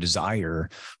 will, or desire,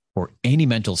 or any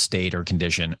mental state or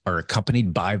condition are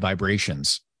accompanied by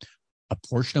vibrations, a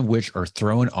portion of which are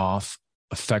thrown off,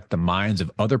 affect the minds of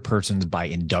other persons by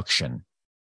induction.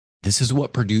 This is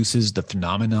what produces the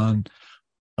phenomenon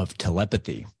of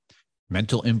telepathy,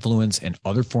 mental influence, and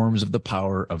other forms of the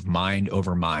power of mind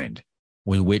over mind,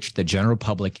 with which the general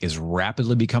public is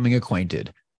rapidly becoming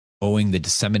acquainted, owing the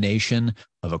dissemination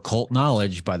of occult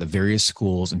knowledge by the various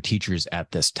schools and teachers at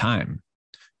this time.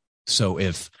 So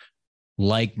if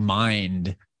like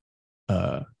mind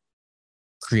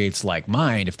creates like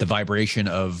mind, if the vibration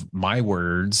of my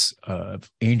words, of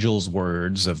angels'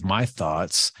 words, of my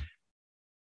thoughts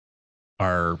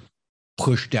are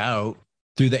pushed out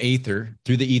through the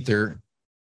ether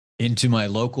into my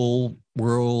local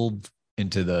world,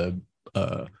 into the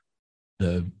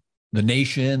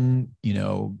nation,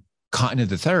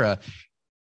 continent, etc.,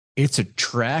 it's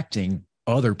attracting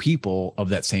other people of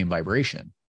that same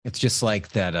vibration. It's just like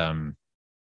that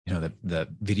the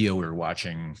video we were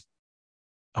watching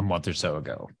a month or so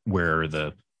ago, where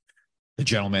the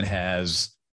gentleman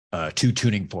has two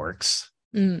tuning forks.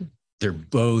 They're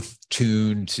both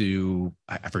tuned to,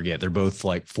 I forget, they're both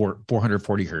like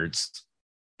 440 hertz,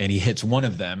 and he hits one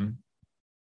of them,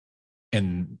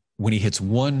 and when he hits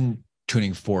one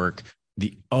tuning fork,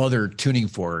 the other tuning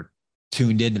fork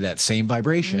tuned into that same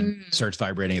vibration starts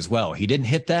vibrating as well. He didn't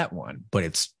hit that one, but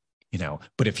it's,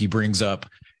 but if he brings up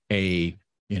a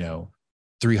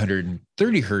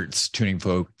 330 hertz tuning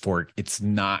fork, it's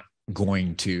not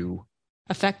going to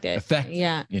affect it.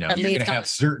 Yeah. You're going to have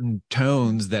certain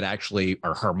tones that actually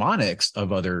are harmonics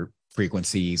of other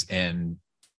frequencies, and,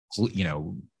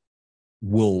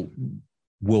 will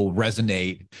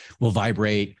resonate, will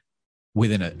vibrate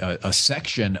within a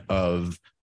section of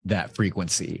that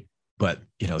frequency. But,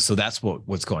 so that's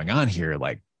what's going on here.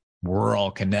 Like, we're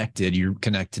all connected. You're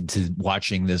connected to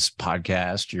watching this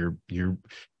podcast.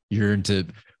 You're into,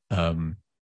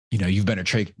 you've been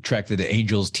attracted to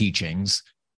Angel's teachings.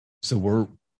 So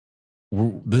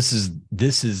this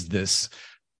is this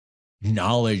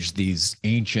knowledge these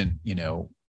ancient,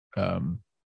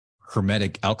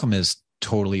 Hermetic alchemists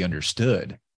totally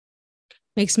understood.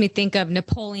 Makes me think of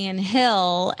Napoleon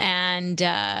Hill and,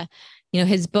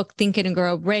 his book, Think and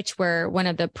Grow Rich, where one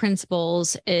of the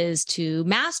principles is to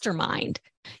mastermind,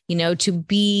 to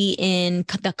be in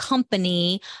the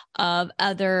company of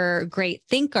other great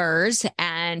thinkers.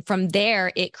 And from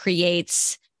there, it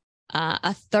creates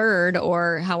a third,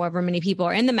 or however many people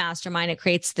are in the mastermind. It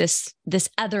creates this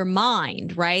other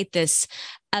mind, right? This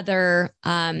other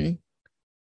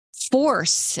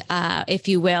force, if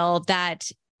you will,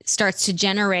 that starts to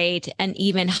generate an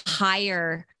even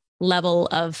higher level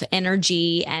of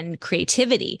energy and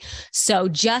creativity. So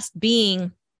just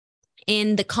being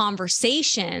in the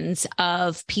conversations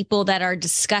of people that are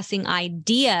discussing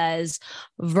ideas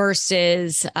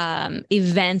versus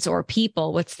events or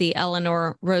people. What's the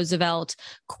Eleanor Roosevelt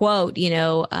quote?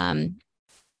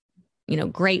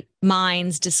 Great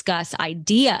minds discuss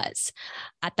ideas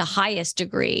at the highest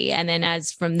degree. And then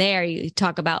as from there, you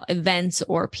talk about events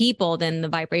or people, then the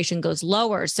vibration goes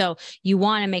lower. So you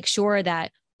want to make sure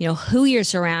that, who you're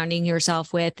surrounding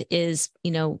yourself with is,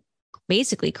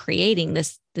 basically creating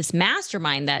this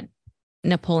mastermind that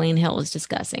Napoleon Hill is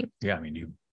discussing. Yeah. I mean,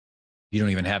 you don't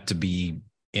even have to be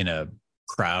in a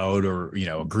crowd or,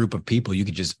 a group of people. You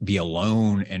could just be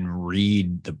alone and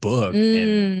read the book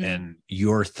and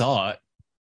your thought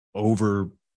over,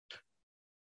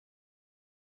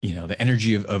 the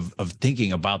energy of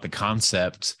thinking about the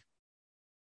concept.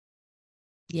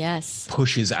 Yes.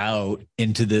 Pushes out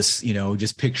into this,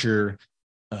 just picture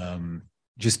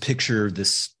this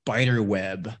spider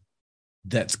web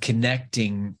that's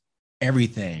connecting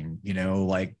everything,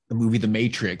 like the movie The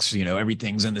Matrix,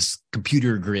 everything's in this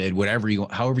computer grid, however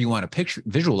you want to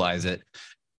visualize it.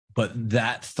 But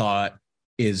that thought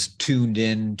is tuned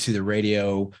in to the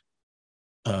radio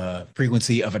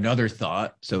frequency of another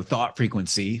thought. So thought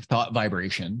frequency, thought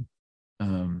vibration, so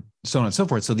on and so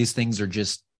forth. So these things are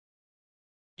just,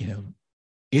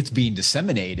 it's being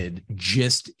disseminated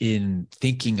just in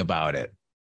thinking about it.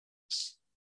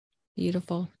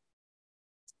 Beautiful.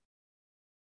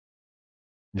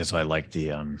 That's why I like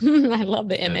the I love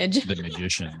the image. The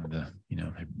magician,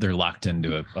 they're locked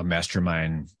into a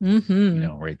mastermind,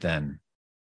 right then.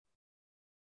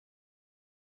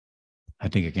 I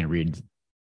think I can read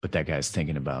what that guy's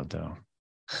thinking about, though.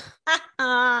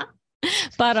 But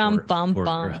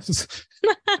bum.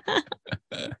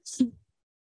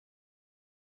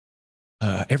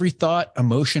 Every thought,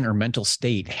 emotion, or mental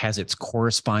state has its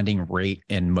corresponding rate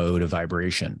and mode of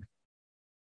vibration.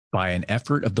 By an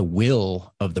effort of the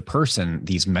will of the person,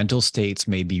 these mental states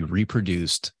may be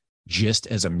reproduced just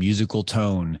as a musical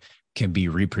tone can be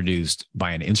reproduced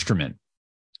by an instrument.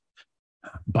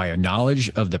 By a knowledge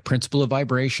of the principle of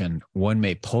vibration, one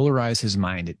may polarize his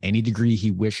mind at any degree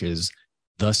he wishes,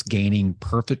 thus gaining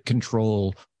perfect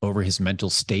control over his mental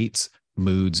states,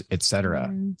 moods,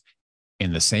 etc.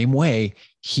 In the same way,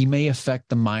 he may affect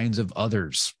the minds of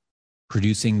others,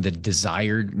 producing the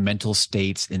desired mental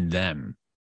states in them.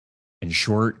 In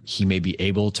short, he may be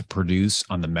able to produce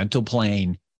on the mental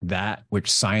plane that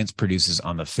which science produces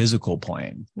on the physical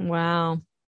plane. Wow.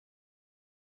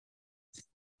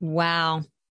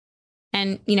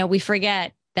 And, we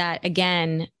forget that,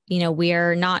 again, we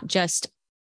are not just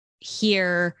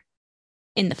here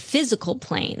in the physical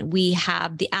plane. We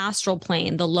have the astral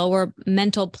plane, the lower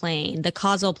mental plane, the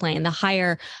causal plane, the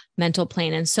higher mental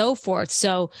plane, and so forth.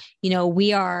 So,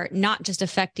 we are not just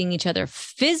affecting each other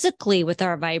physically with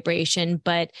our vibration,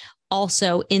 but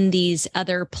also in these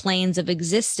other planes of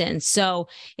existence. So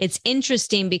it's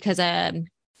interesting because,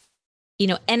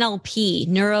 NLP,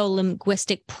 neuro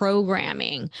linguistic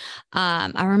programming.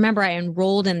 I remember I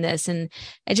enrolled in this and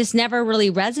it just never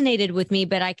really resonated with me,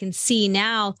 but I can see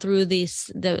now through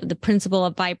the principle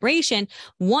of vibration,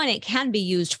 one, it can be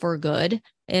used for good.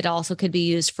 It also could be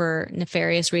used for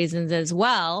nefarious reasons as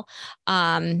well.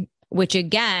 Which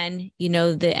again,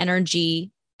 the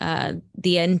energy,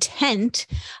 the intent,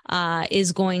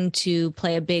 is going to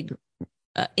play a big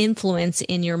influence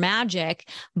in your magic.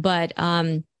 But,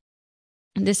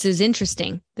 this is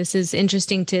interesting. This is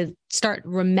interesting to start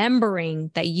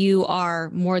remembering that you are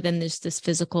more than this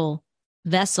physical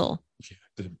vessel.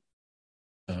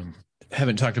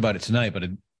 Haven't talked about it tonight, but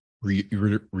I'd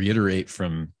reiterate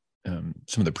from some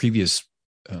of the previous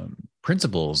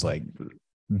principles, like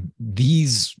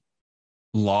these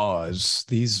laws,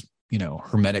 these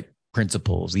hermetic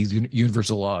principles, these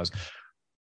universal laws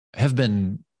have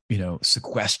been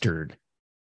sequestered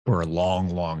for a long,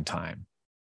 long time.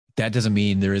 That doesn't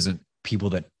mean there isn't people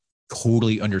that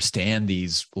totally understand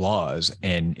these laws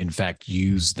and in fact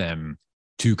use them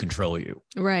to control you.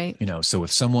 Right. So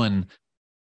if someone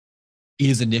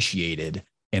is initiated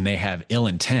and they have ill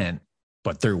intent,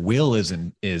 but their will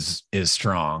is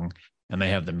strong and they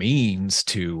have the means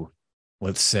to,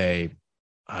 let's say,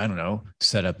 I don't know,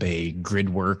 set up a grid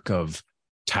work of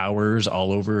towers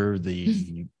all over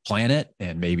the planet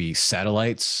and maybe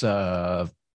satellites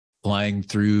flying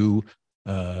through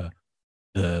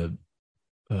the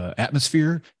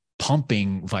atmosphere,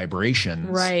 pumping vibrations,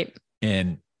 right,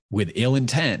 and with ill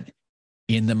intent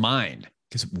in the mind,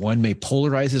 because one may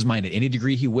polarize his mind at any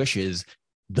degree he wishes,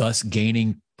 thus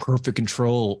gaining perfect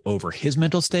control over his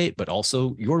mental state, but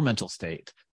also your mental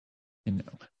state,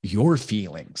 your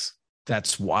feelings.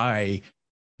 That's why,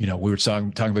 we were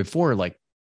talking before, like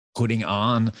putting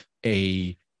on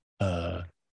a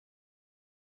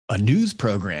news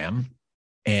program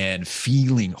and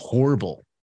feeling horrible.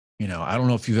 I don't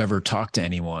know if you've ever talked to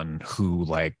anyone who,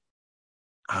 like,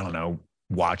 I don't know,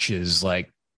 watches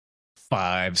like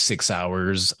 5-6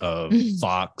 hours of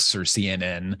Fox or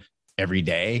CNN every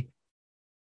day,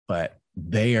 but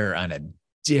they are on a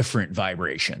different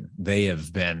vibration. They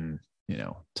have been,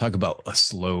 talk about a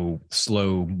slow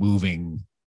moving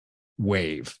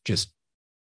wave, just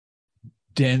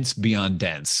dense beyond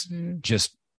dense,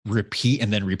 just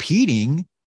repeating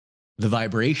the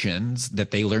vibrations that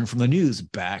they learn from the news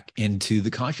back into the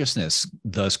consciousness,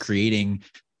 thus creating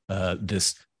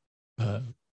this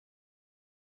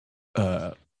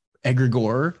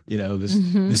egregore,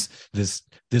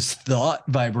 this thought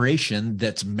vibration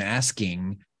that's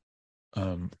masking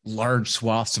large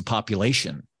swaths of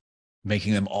population,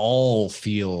 making them all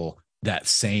feel that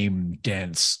same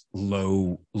dense,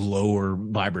 lower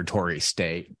vibratory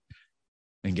state.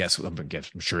 And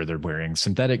I'm sure they're wearing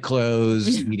synthetic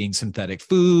clothes, eating synthetic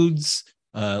foods,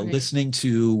 right, listening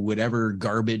to whatever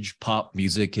garbage pop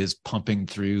music is pumping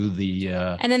through the.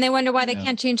 And then they wonder why they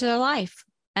can't change their life,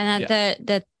 and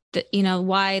that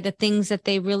why the things that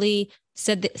they really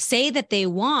say that they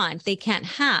want, they can't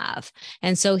have.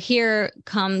 And so here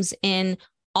comes in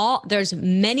there's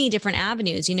many different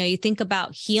avenues. You think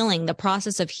about healing. The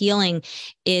process of healing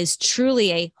is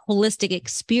truly a holistic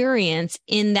experience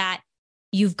in that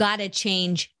you've got to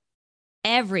change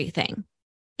everything.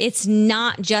 It's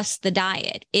not just the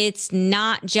diet. It's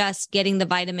not just getting the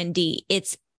vitamin D.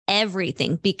 It's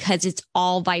everything, because it's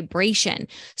all vibration.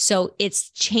 So it's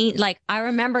change. Like, I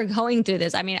remember going through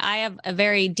this. I mean, I have a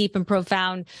very deep and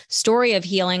profound story of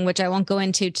healing, which I won't go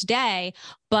into today,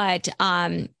 but,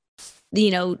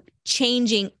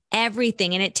 changing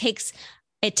everything. And it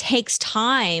takes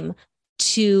time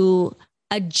to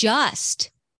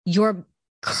adjust your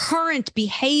current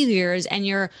behaviors and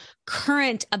your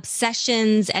current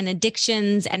obsessions and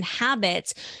addictions and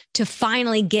habits to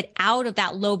finally get out of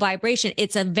that low vibration.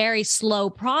 It's a very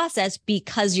slow process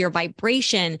because your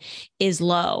vibration is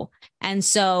low. And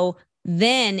so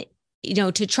then,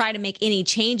 to try to make any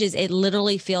changes, it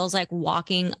literally feels like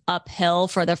walking uphill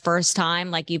for the first time,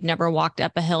 like you've never walked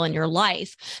up a hill in your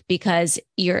life, because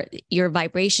your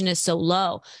vibration is so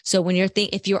low. So when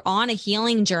if you're on a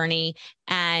healing journey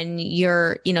and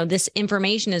this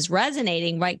information is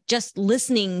resonating, right? Just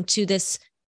listening to this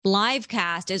live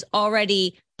cast is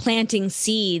already planting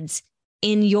seeds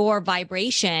in your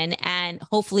vibration and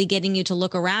hopefully getting you to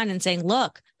look around and saying,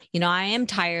 look, I am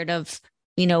tired of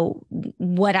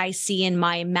what I see in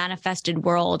my manifested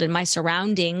world and my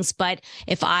surroundings. But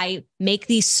if I make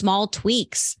these small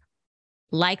tweaks,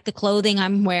 like the clothing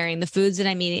I'm wearing, the foods that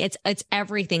I'm eating. It's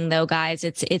everything though, guys.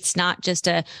 It's not just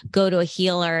to go to a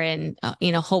healer and,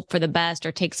 hope for the best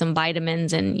or take some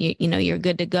vitamins and you're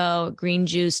good to go. Green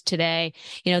juice today.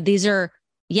 These are,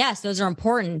 yes, those are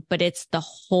important, but it's the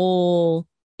whole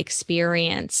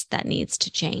experience that needs to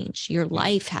change. Your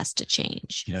life has to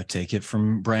change. Take it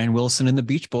from Brian Wilson and the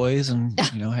Beach Boys and,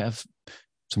 have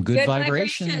some good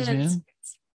vibrations, man.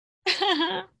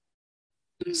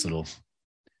 This little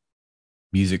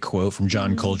music quote from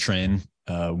John Coltrane.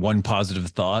 One positive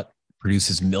thought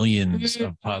produces millions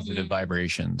of positive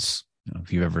vibrations.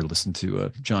 If you've ever listened to a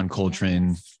John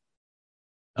Coltrane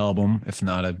album, if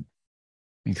not, I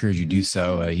encourage you to do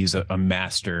so. He's a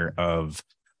master of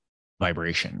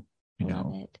vibration,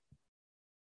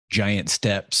 Giant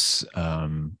Steps,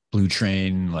 Blue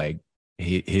Train, like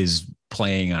his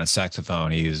playing on a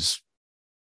saxophone, he is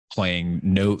playing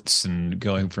notes and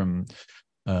going from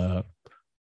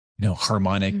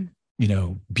harmonic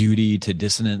beauty to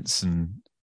dissonance, and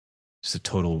just a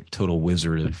total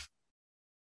wizard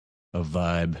of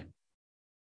vibe.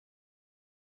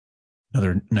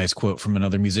 Another nice quote from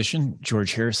another musician,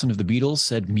 George Harrison of the Beatles,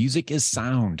 said, "Music is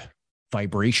sound,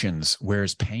 vibrations,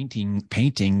 whereas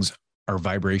paintings are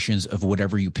vibrations of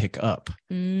whatever you pick up.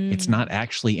 It's not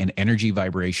actually an energy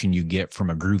vibration you get from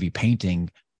a groovy painting,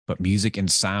 but music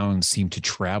and sound seem to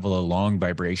travel along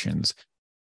vibrations.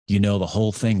 The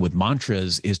whole thing with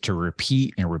mantras is to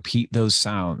repeat and repeat those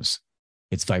sounds.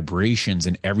 It's vibrations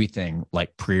and everything,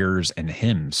 like prayers and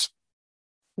hymns."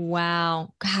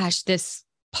 Wow. Gosh, this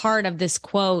part of this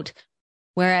quote,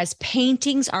 whereas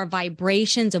paintings are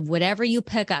vibrations of whatever you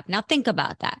pick up. Now think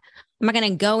about that. I'm not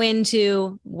going to go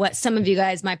into what some of you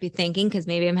guys might be thinking, because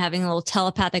maybe I'm having a little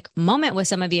telepathic moment with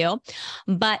some of you,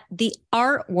 but the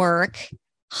artwork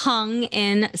hung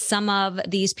in some of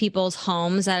these people's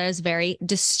homes that is very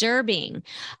disturbing.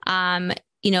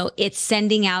 It's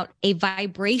sending out a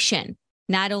vibration,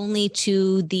 not only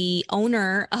to the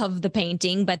owner of the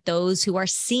painting, but those who are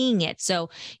seeing it.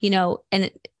 So, and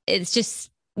it's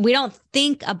just, we don't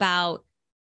think about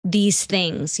these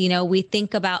things. We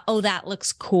think about, oh, that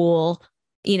looks cool.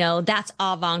 That's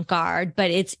avant-garde,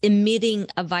 but it's emitting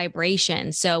a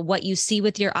vibration. So what you see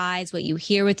with your eyes, what you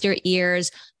hear with your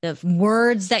ears, the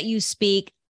words that you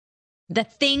speak, the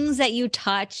things that you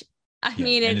touch. I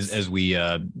mean, it's, as we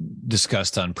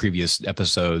discussed on previous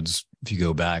episodes, if you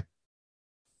go back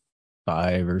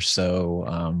 5 or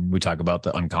so, we talk about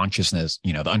the unconsciousness,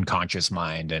 the unconscious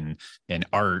mind and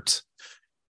art.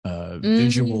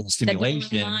 Visual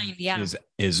stimulation mind,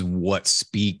 is what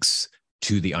speaks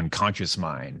to the unconscious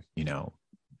mind,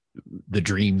 the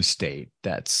dream state.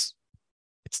 It's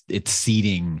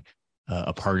seeding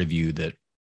a part of you that,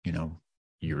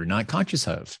 you're not conscious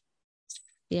of.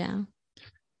 Yeah.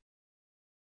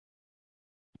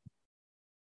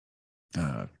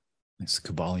 It's a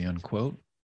Kybalion quote.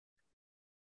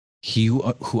 "He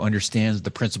who understands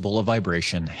the principle of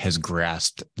vibration has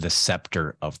grasped the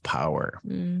scepter of power."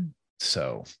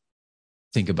 So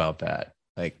think about that.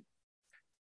 Like,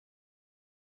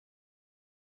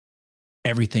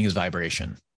 everything is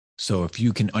vibration. So if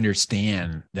you can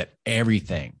understand that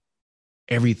everything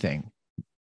is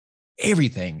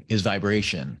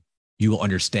vibration, you will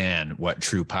understand what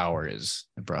true power is.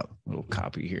 I brought a little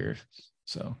copy here.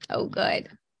 So, oh, good.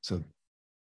 So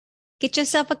get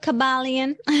yourself a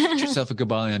Kybalion.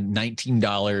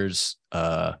 $19.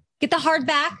 Get the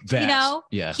hardback, vast.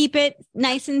 Yeah. Keep it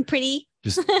nice and pretty.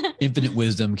 Just infinite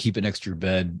wisdom. Keep it next to your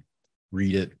bed.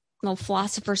 Read it. Little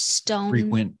Philosopher's Stone.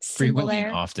 Frequently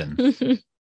and often. I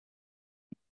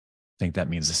think that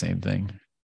means the same thing.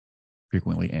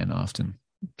 Frequently and often.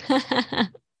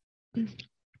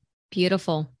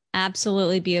 Beautiful.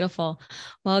 Absolutely beautiful.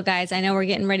 Well, guys, I know we're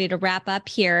getting ready to wrap up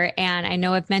here, and I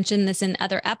know I've mentioned this in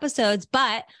other episodes,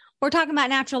 but we're talking about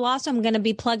natural law. So I'm going to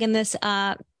be plugging this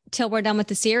till we're done with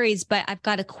the series, but I've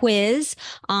got a quiz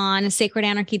on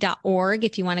sacredanarchy.org.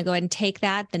 If you want to go ahead and take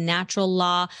that, the natural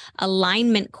law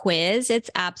alignment quiz, it's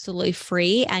absolutely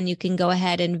free. And you can go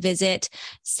ahead and visit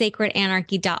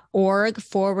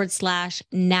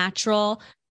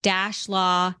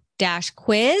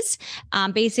sacredanarchy.org/natural-law-quiz.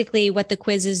 Basically what the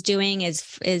quiz is doing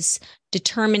is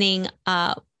determining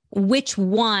which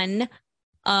one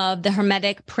of the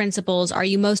Hermetic principles are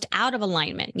you most out of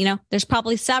alignment. There's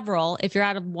probably several. If you're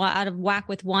out of whack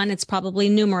with one, it's probably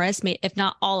numerous, if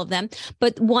not all of them,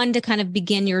 but one to kind of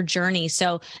begin your journey.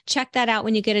 So check that out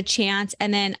when you get a chance.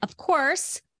 And then, of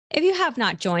course, if you have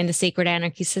not joined the Sacred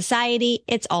Anarchy Society,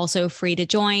 it's also free to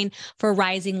join for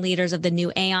rising leaders of the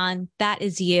new Aeon. That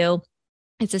is you.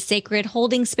 It's a sacred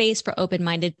holding space for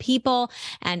open-minded people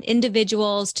and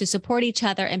individuals to support each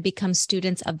other and become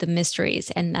students of the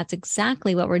mysteries. And that's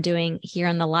exactly what we're doing here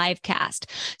on the live cast.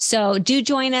 So do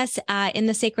join us in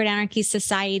the Sacred Anarchy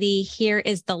Society. Here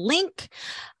is the link,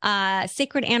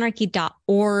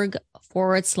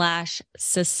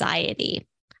 sacredanarchy.org/society.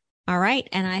 All right.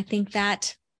 And I think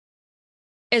that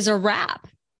is a wrap.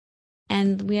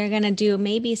 And we are going to do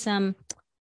maybe some...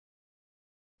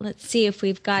 Let's see if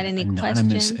we've got any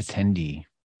anonymous questions. Attendee.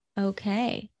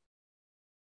 Okay.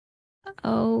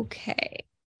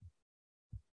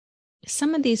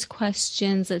 Some of these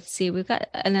questions, let's see. We've got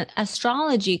an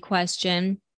astrology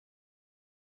question.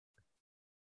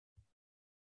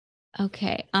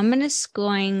 Okay. I'm going to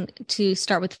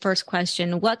start with the first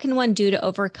question. What can one do to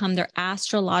overcome their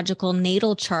astrological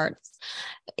natal charts?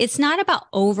 It's not about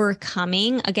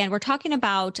overcoming. Again, we're talking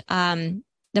about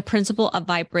the principle of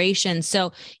vibration.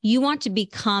 So you want to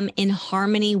become in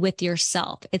harmony with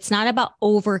yourself. It's not about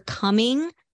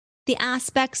overcoming the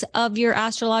aspects of your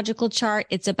astrological chart.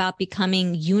 It's about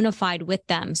becoming unified with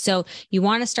them. So you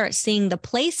want to start seeing the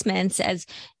placements as,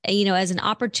 as an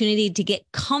opportunity to get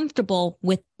comfortable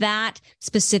with that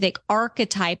specific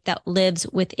archetype that lives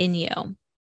within you.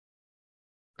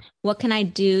 What can I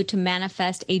do to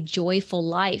manifest a joyful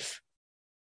life?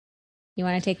 You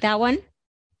want to take that one?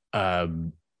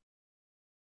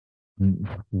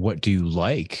 What do you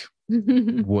like?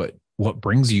 What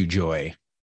brings you joy?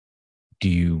 Do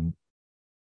you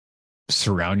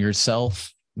surround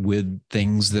yourself with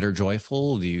things that are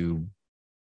joyful? Do you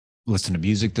listen to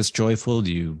music that's joyful?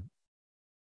 Do you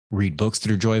read books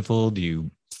that are joyful? Do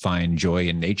you find joy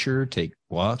in nature? Take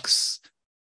walks?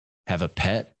 Have a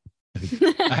pet?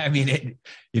 I mean,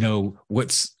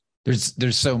 there's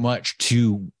so much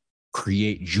to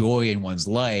create joy in one's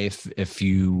life if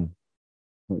you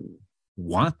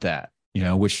want that,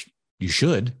 which you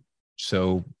should.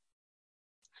 So,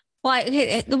 well,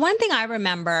 the one thing I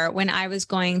remember when I was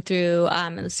going through,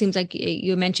 it seems like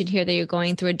you mentioned here that you're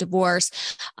going through a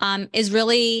divorce, is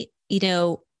really,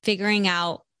 figuring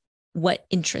out what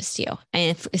interests you.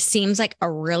 And it seems like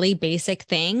a really basic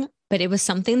thing, but it was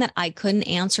something that I couldn't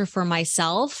answer for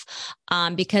myself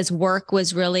because work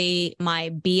was really my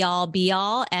be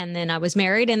all. And then I was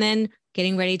married and then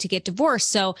getting ready to get divorced.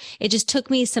 So it just took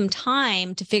me some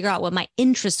time to figure out what my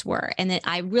interests were. And that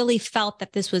I really felt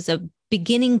that this was a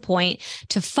beginning point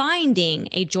to finding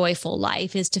a joyful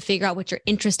life, is to figure out what you're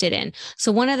interested in.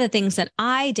 So one of the things that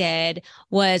I did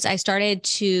was I started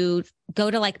to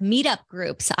go to like meetup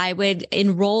groups. I would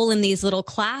enroll in these little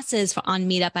classes on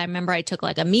Meetup. I remember I took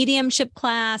like a mediumship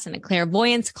class and a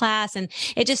clairvoyance class, and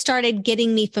it just started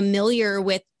getting me familiar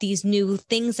with these new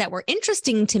things that were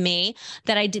interesting to me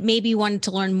that I maybe wanted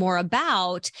to learn more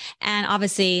about. And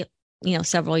obviously,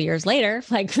 several years later,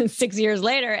 like 6 years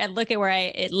later, and look at where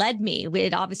it led me.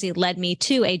 It obviously led me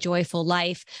to a joyful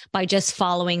life by just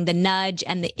following the nudge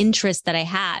and the interest that I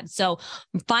had. So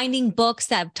finding books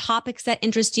that have topics that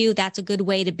interest you, that's a good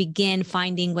way to begin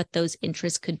finding what those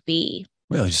interests could be.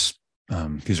 Well, just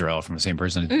these are all from the same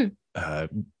person. Have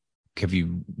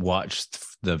you watched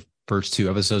the first 2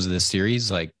 episodes of this series?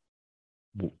 Like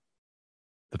the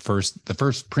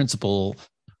first principle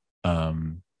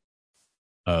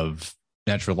of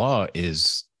natural law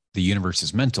is the universe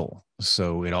is mental.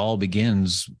 So it all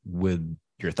begins with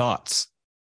your thoughts.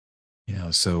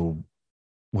 So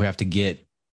we have to get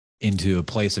into a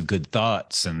place of good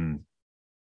thoughts and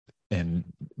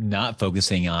not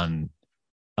focusing on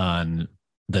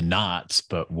the knots,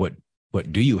 but what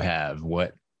do you have?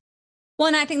 Well,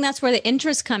 and I think that's where the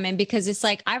interests come in, because it's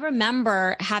like, I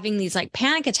remember having these like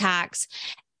panic attacks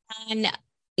and,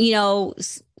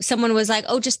 someone was like,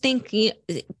 oh, just thinks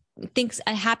a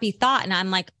happy thought. And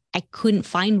I'm like, I couldn't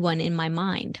find one in my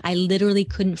mind. I literally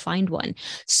couldn't find one.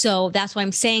 So that's why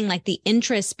I'm saying like the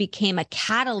interest became a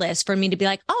catalyst for me to be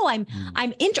like, oh, I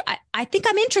think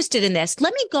I'm interested in this.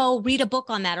 Let me go read a book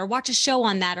on that or watch a show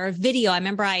on that or a video. I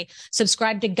remember I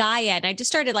subscribed to Gaia and I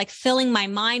just started like filling my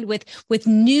mind with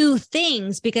new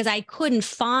things because I couldn't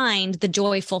find the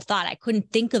joyful thought. I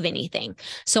couldn't think of anything.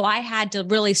 So I had to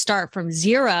really start from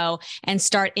zero and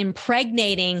start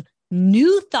impregnating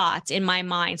new thoughts in my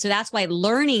mind. So that's why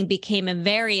learning became a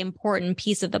very important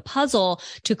piece of the puzzle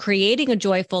to creating a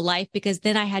joyful life, because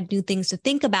then I had new things to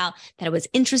think about that was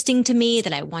interesting to me,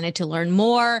 that I wanted to learn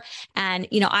more. And,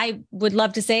 I would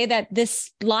love to say that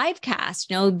this live cast,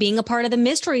 being a part of the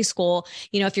mystery school,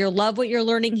 if you love what you're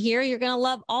learning here, you're going to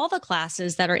love all the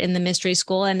classes that are in the mystery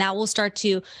school. And that will start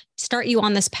you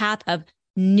on this path of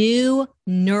new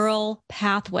neural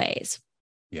pathways.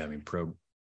 Yeah. I mean,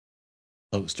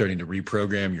 starting to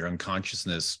reprogram your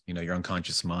unconsciousness, your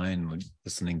unconscious mind,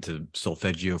 listening to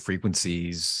solfeggio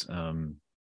frequencies,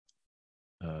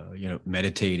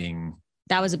 meditating.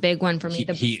 That was a big one for me.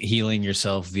 Healing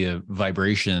yourself via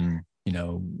vibration,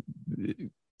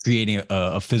 creating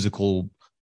a physical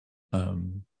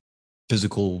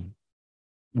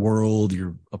world,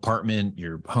 your apartment,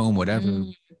 your home, whatever.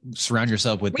 Surround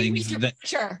yourself with things that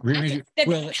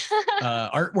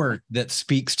artwork that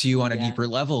speaks to you on a deeper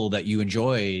level that you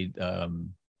enjoy.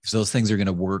 So those things are going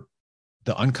to work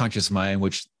the unconscious mind,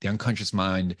 which the unconscious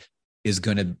mind is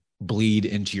going to bleed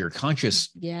into your conscious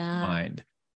mind.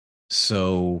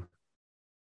 So,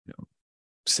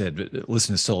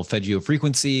 listen to solfeggio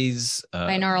frequenquencies,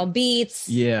 binaural beats.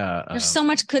 There's so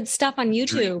much good stuff on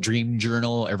YouTube. Dream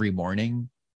journal every morning,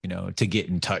 to get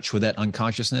in touch with that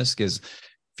unconsciousness. Because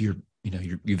if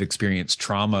you've experienced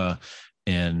trauma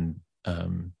and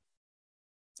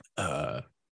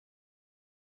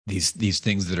these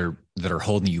things that are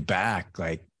holding you back,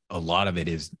 like a lot of it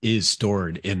is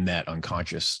stored in that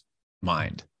unconscious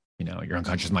mind. Your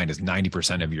unconscious mind is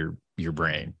 90% of your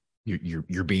brain,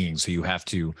 your being. So you have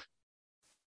to,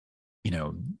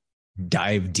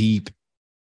 dive deep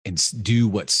and do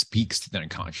what speaks to the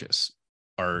unconscious: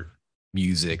 art,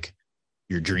 music,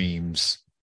 your dreams.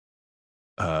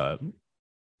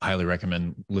 Highly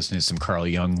recommend listening to some Carl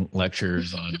Jung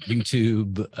lectures on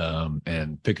YouTube,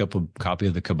 and pick up a copy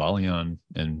of the Kybalion.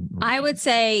 And I would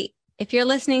say, if you're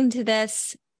listening to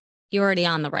this, you're already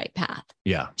on the right path.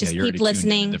 Just keep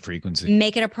listening, the frequency,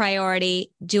 make it a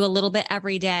priority, do a little bit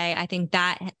every day. I think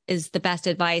that is the best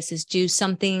advice: is do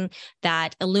something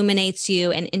that illuminates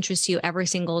you and interests you every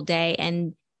single day,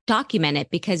 and document it.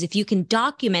 Because if you can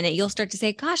document it, you'll start to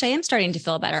say, gosh, I am starting to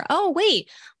feel better. Oh, wait,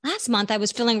 last month I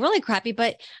was feeling really crappy,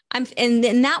 but and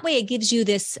in that way, it gives you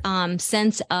this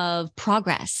sense of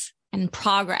progress. And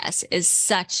progress is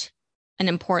such an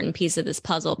important piece of this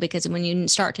puzzle, because when you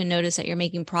start to notice that you're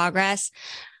making progress,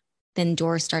 then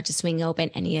doors start to swing open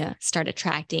and you start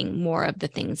attracting more of the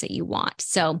things that you want.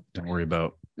 So don't worry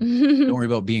about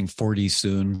being 40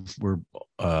 soon. We're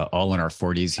all in our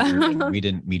 40s here, and we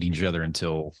didn't meet each other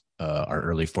until our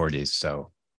early 40s. So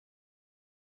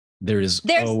there's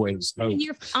always hope.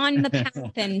 You're on the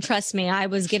path. And trust me, I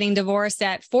was getting divorced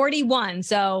at 41.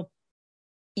 So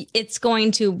it's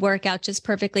going to work out just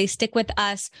perfectly. Stick with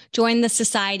us, join the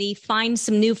society, find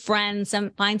some new friends,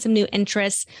 find some new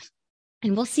interests,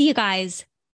 and we'll see you guys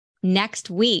next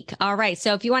week. All right.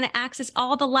 So if you want to access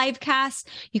all the live casts,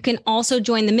 you can also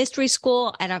join the Mystery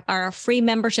School at our free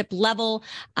membership level.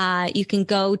 You can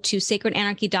go to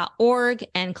sacredanarchy.org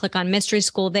and click on Mystery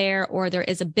School there, or there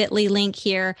is a bit.ly link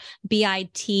here,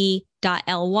 bit.ly/join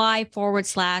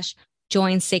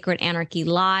Sacred Anarchy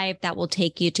Live. That will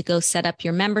take you to go set up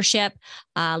your membership,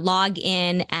 log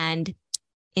in, and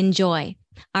enjoy.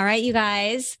 All right, you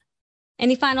guys.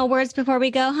 Any final words before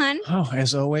we go, hun? Oh,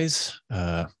 as always,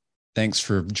 thanks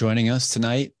for joining us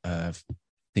tonight.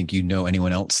 Think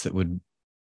anyone else that would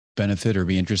benefit or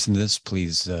be interested in this,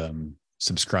 please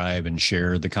subscribe and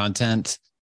share the content.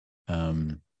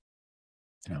 I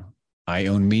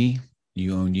own me,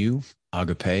 you own you.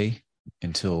 Agape.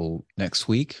 Until next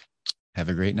week, have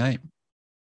a great night.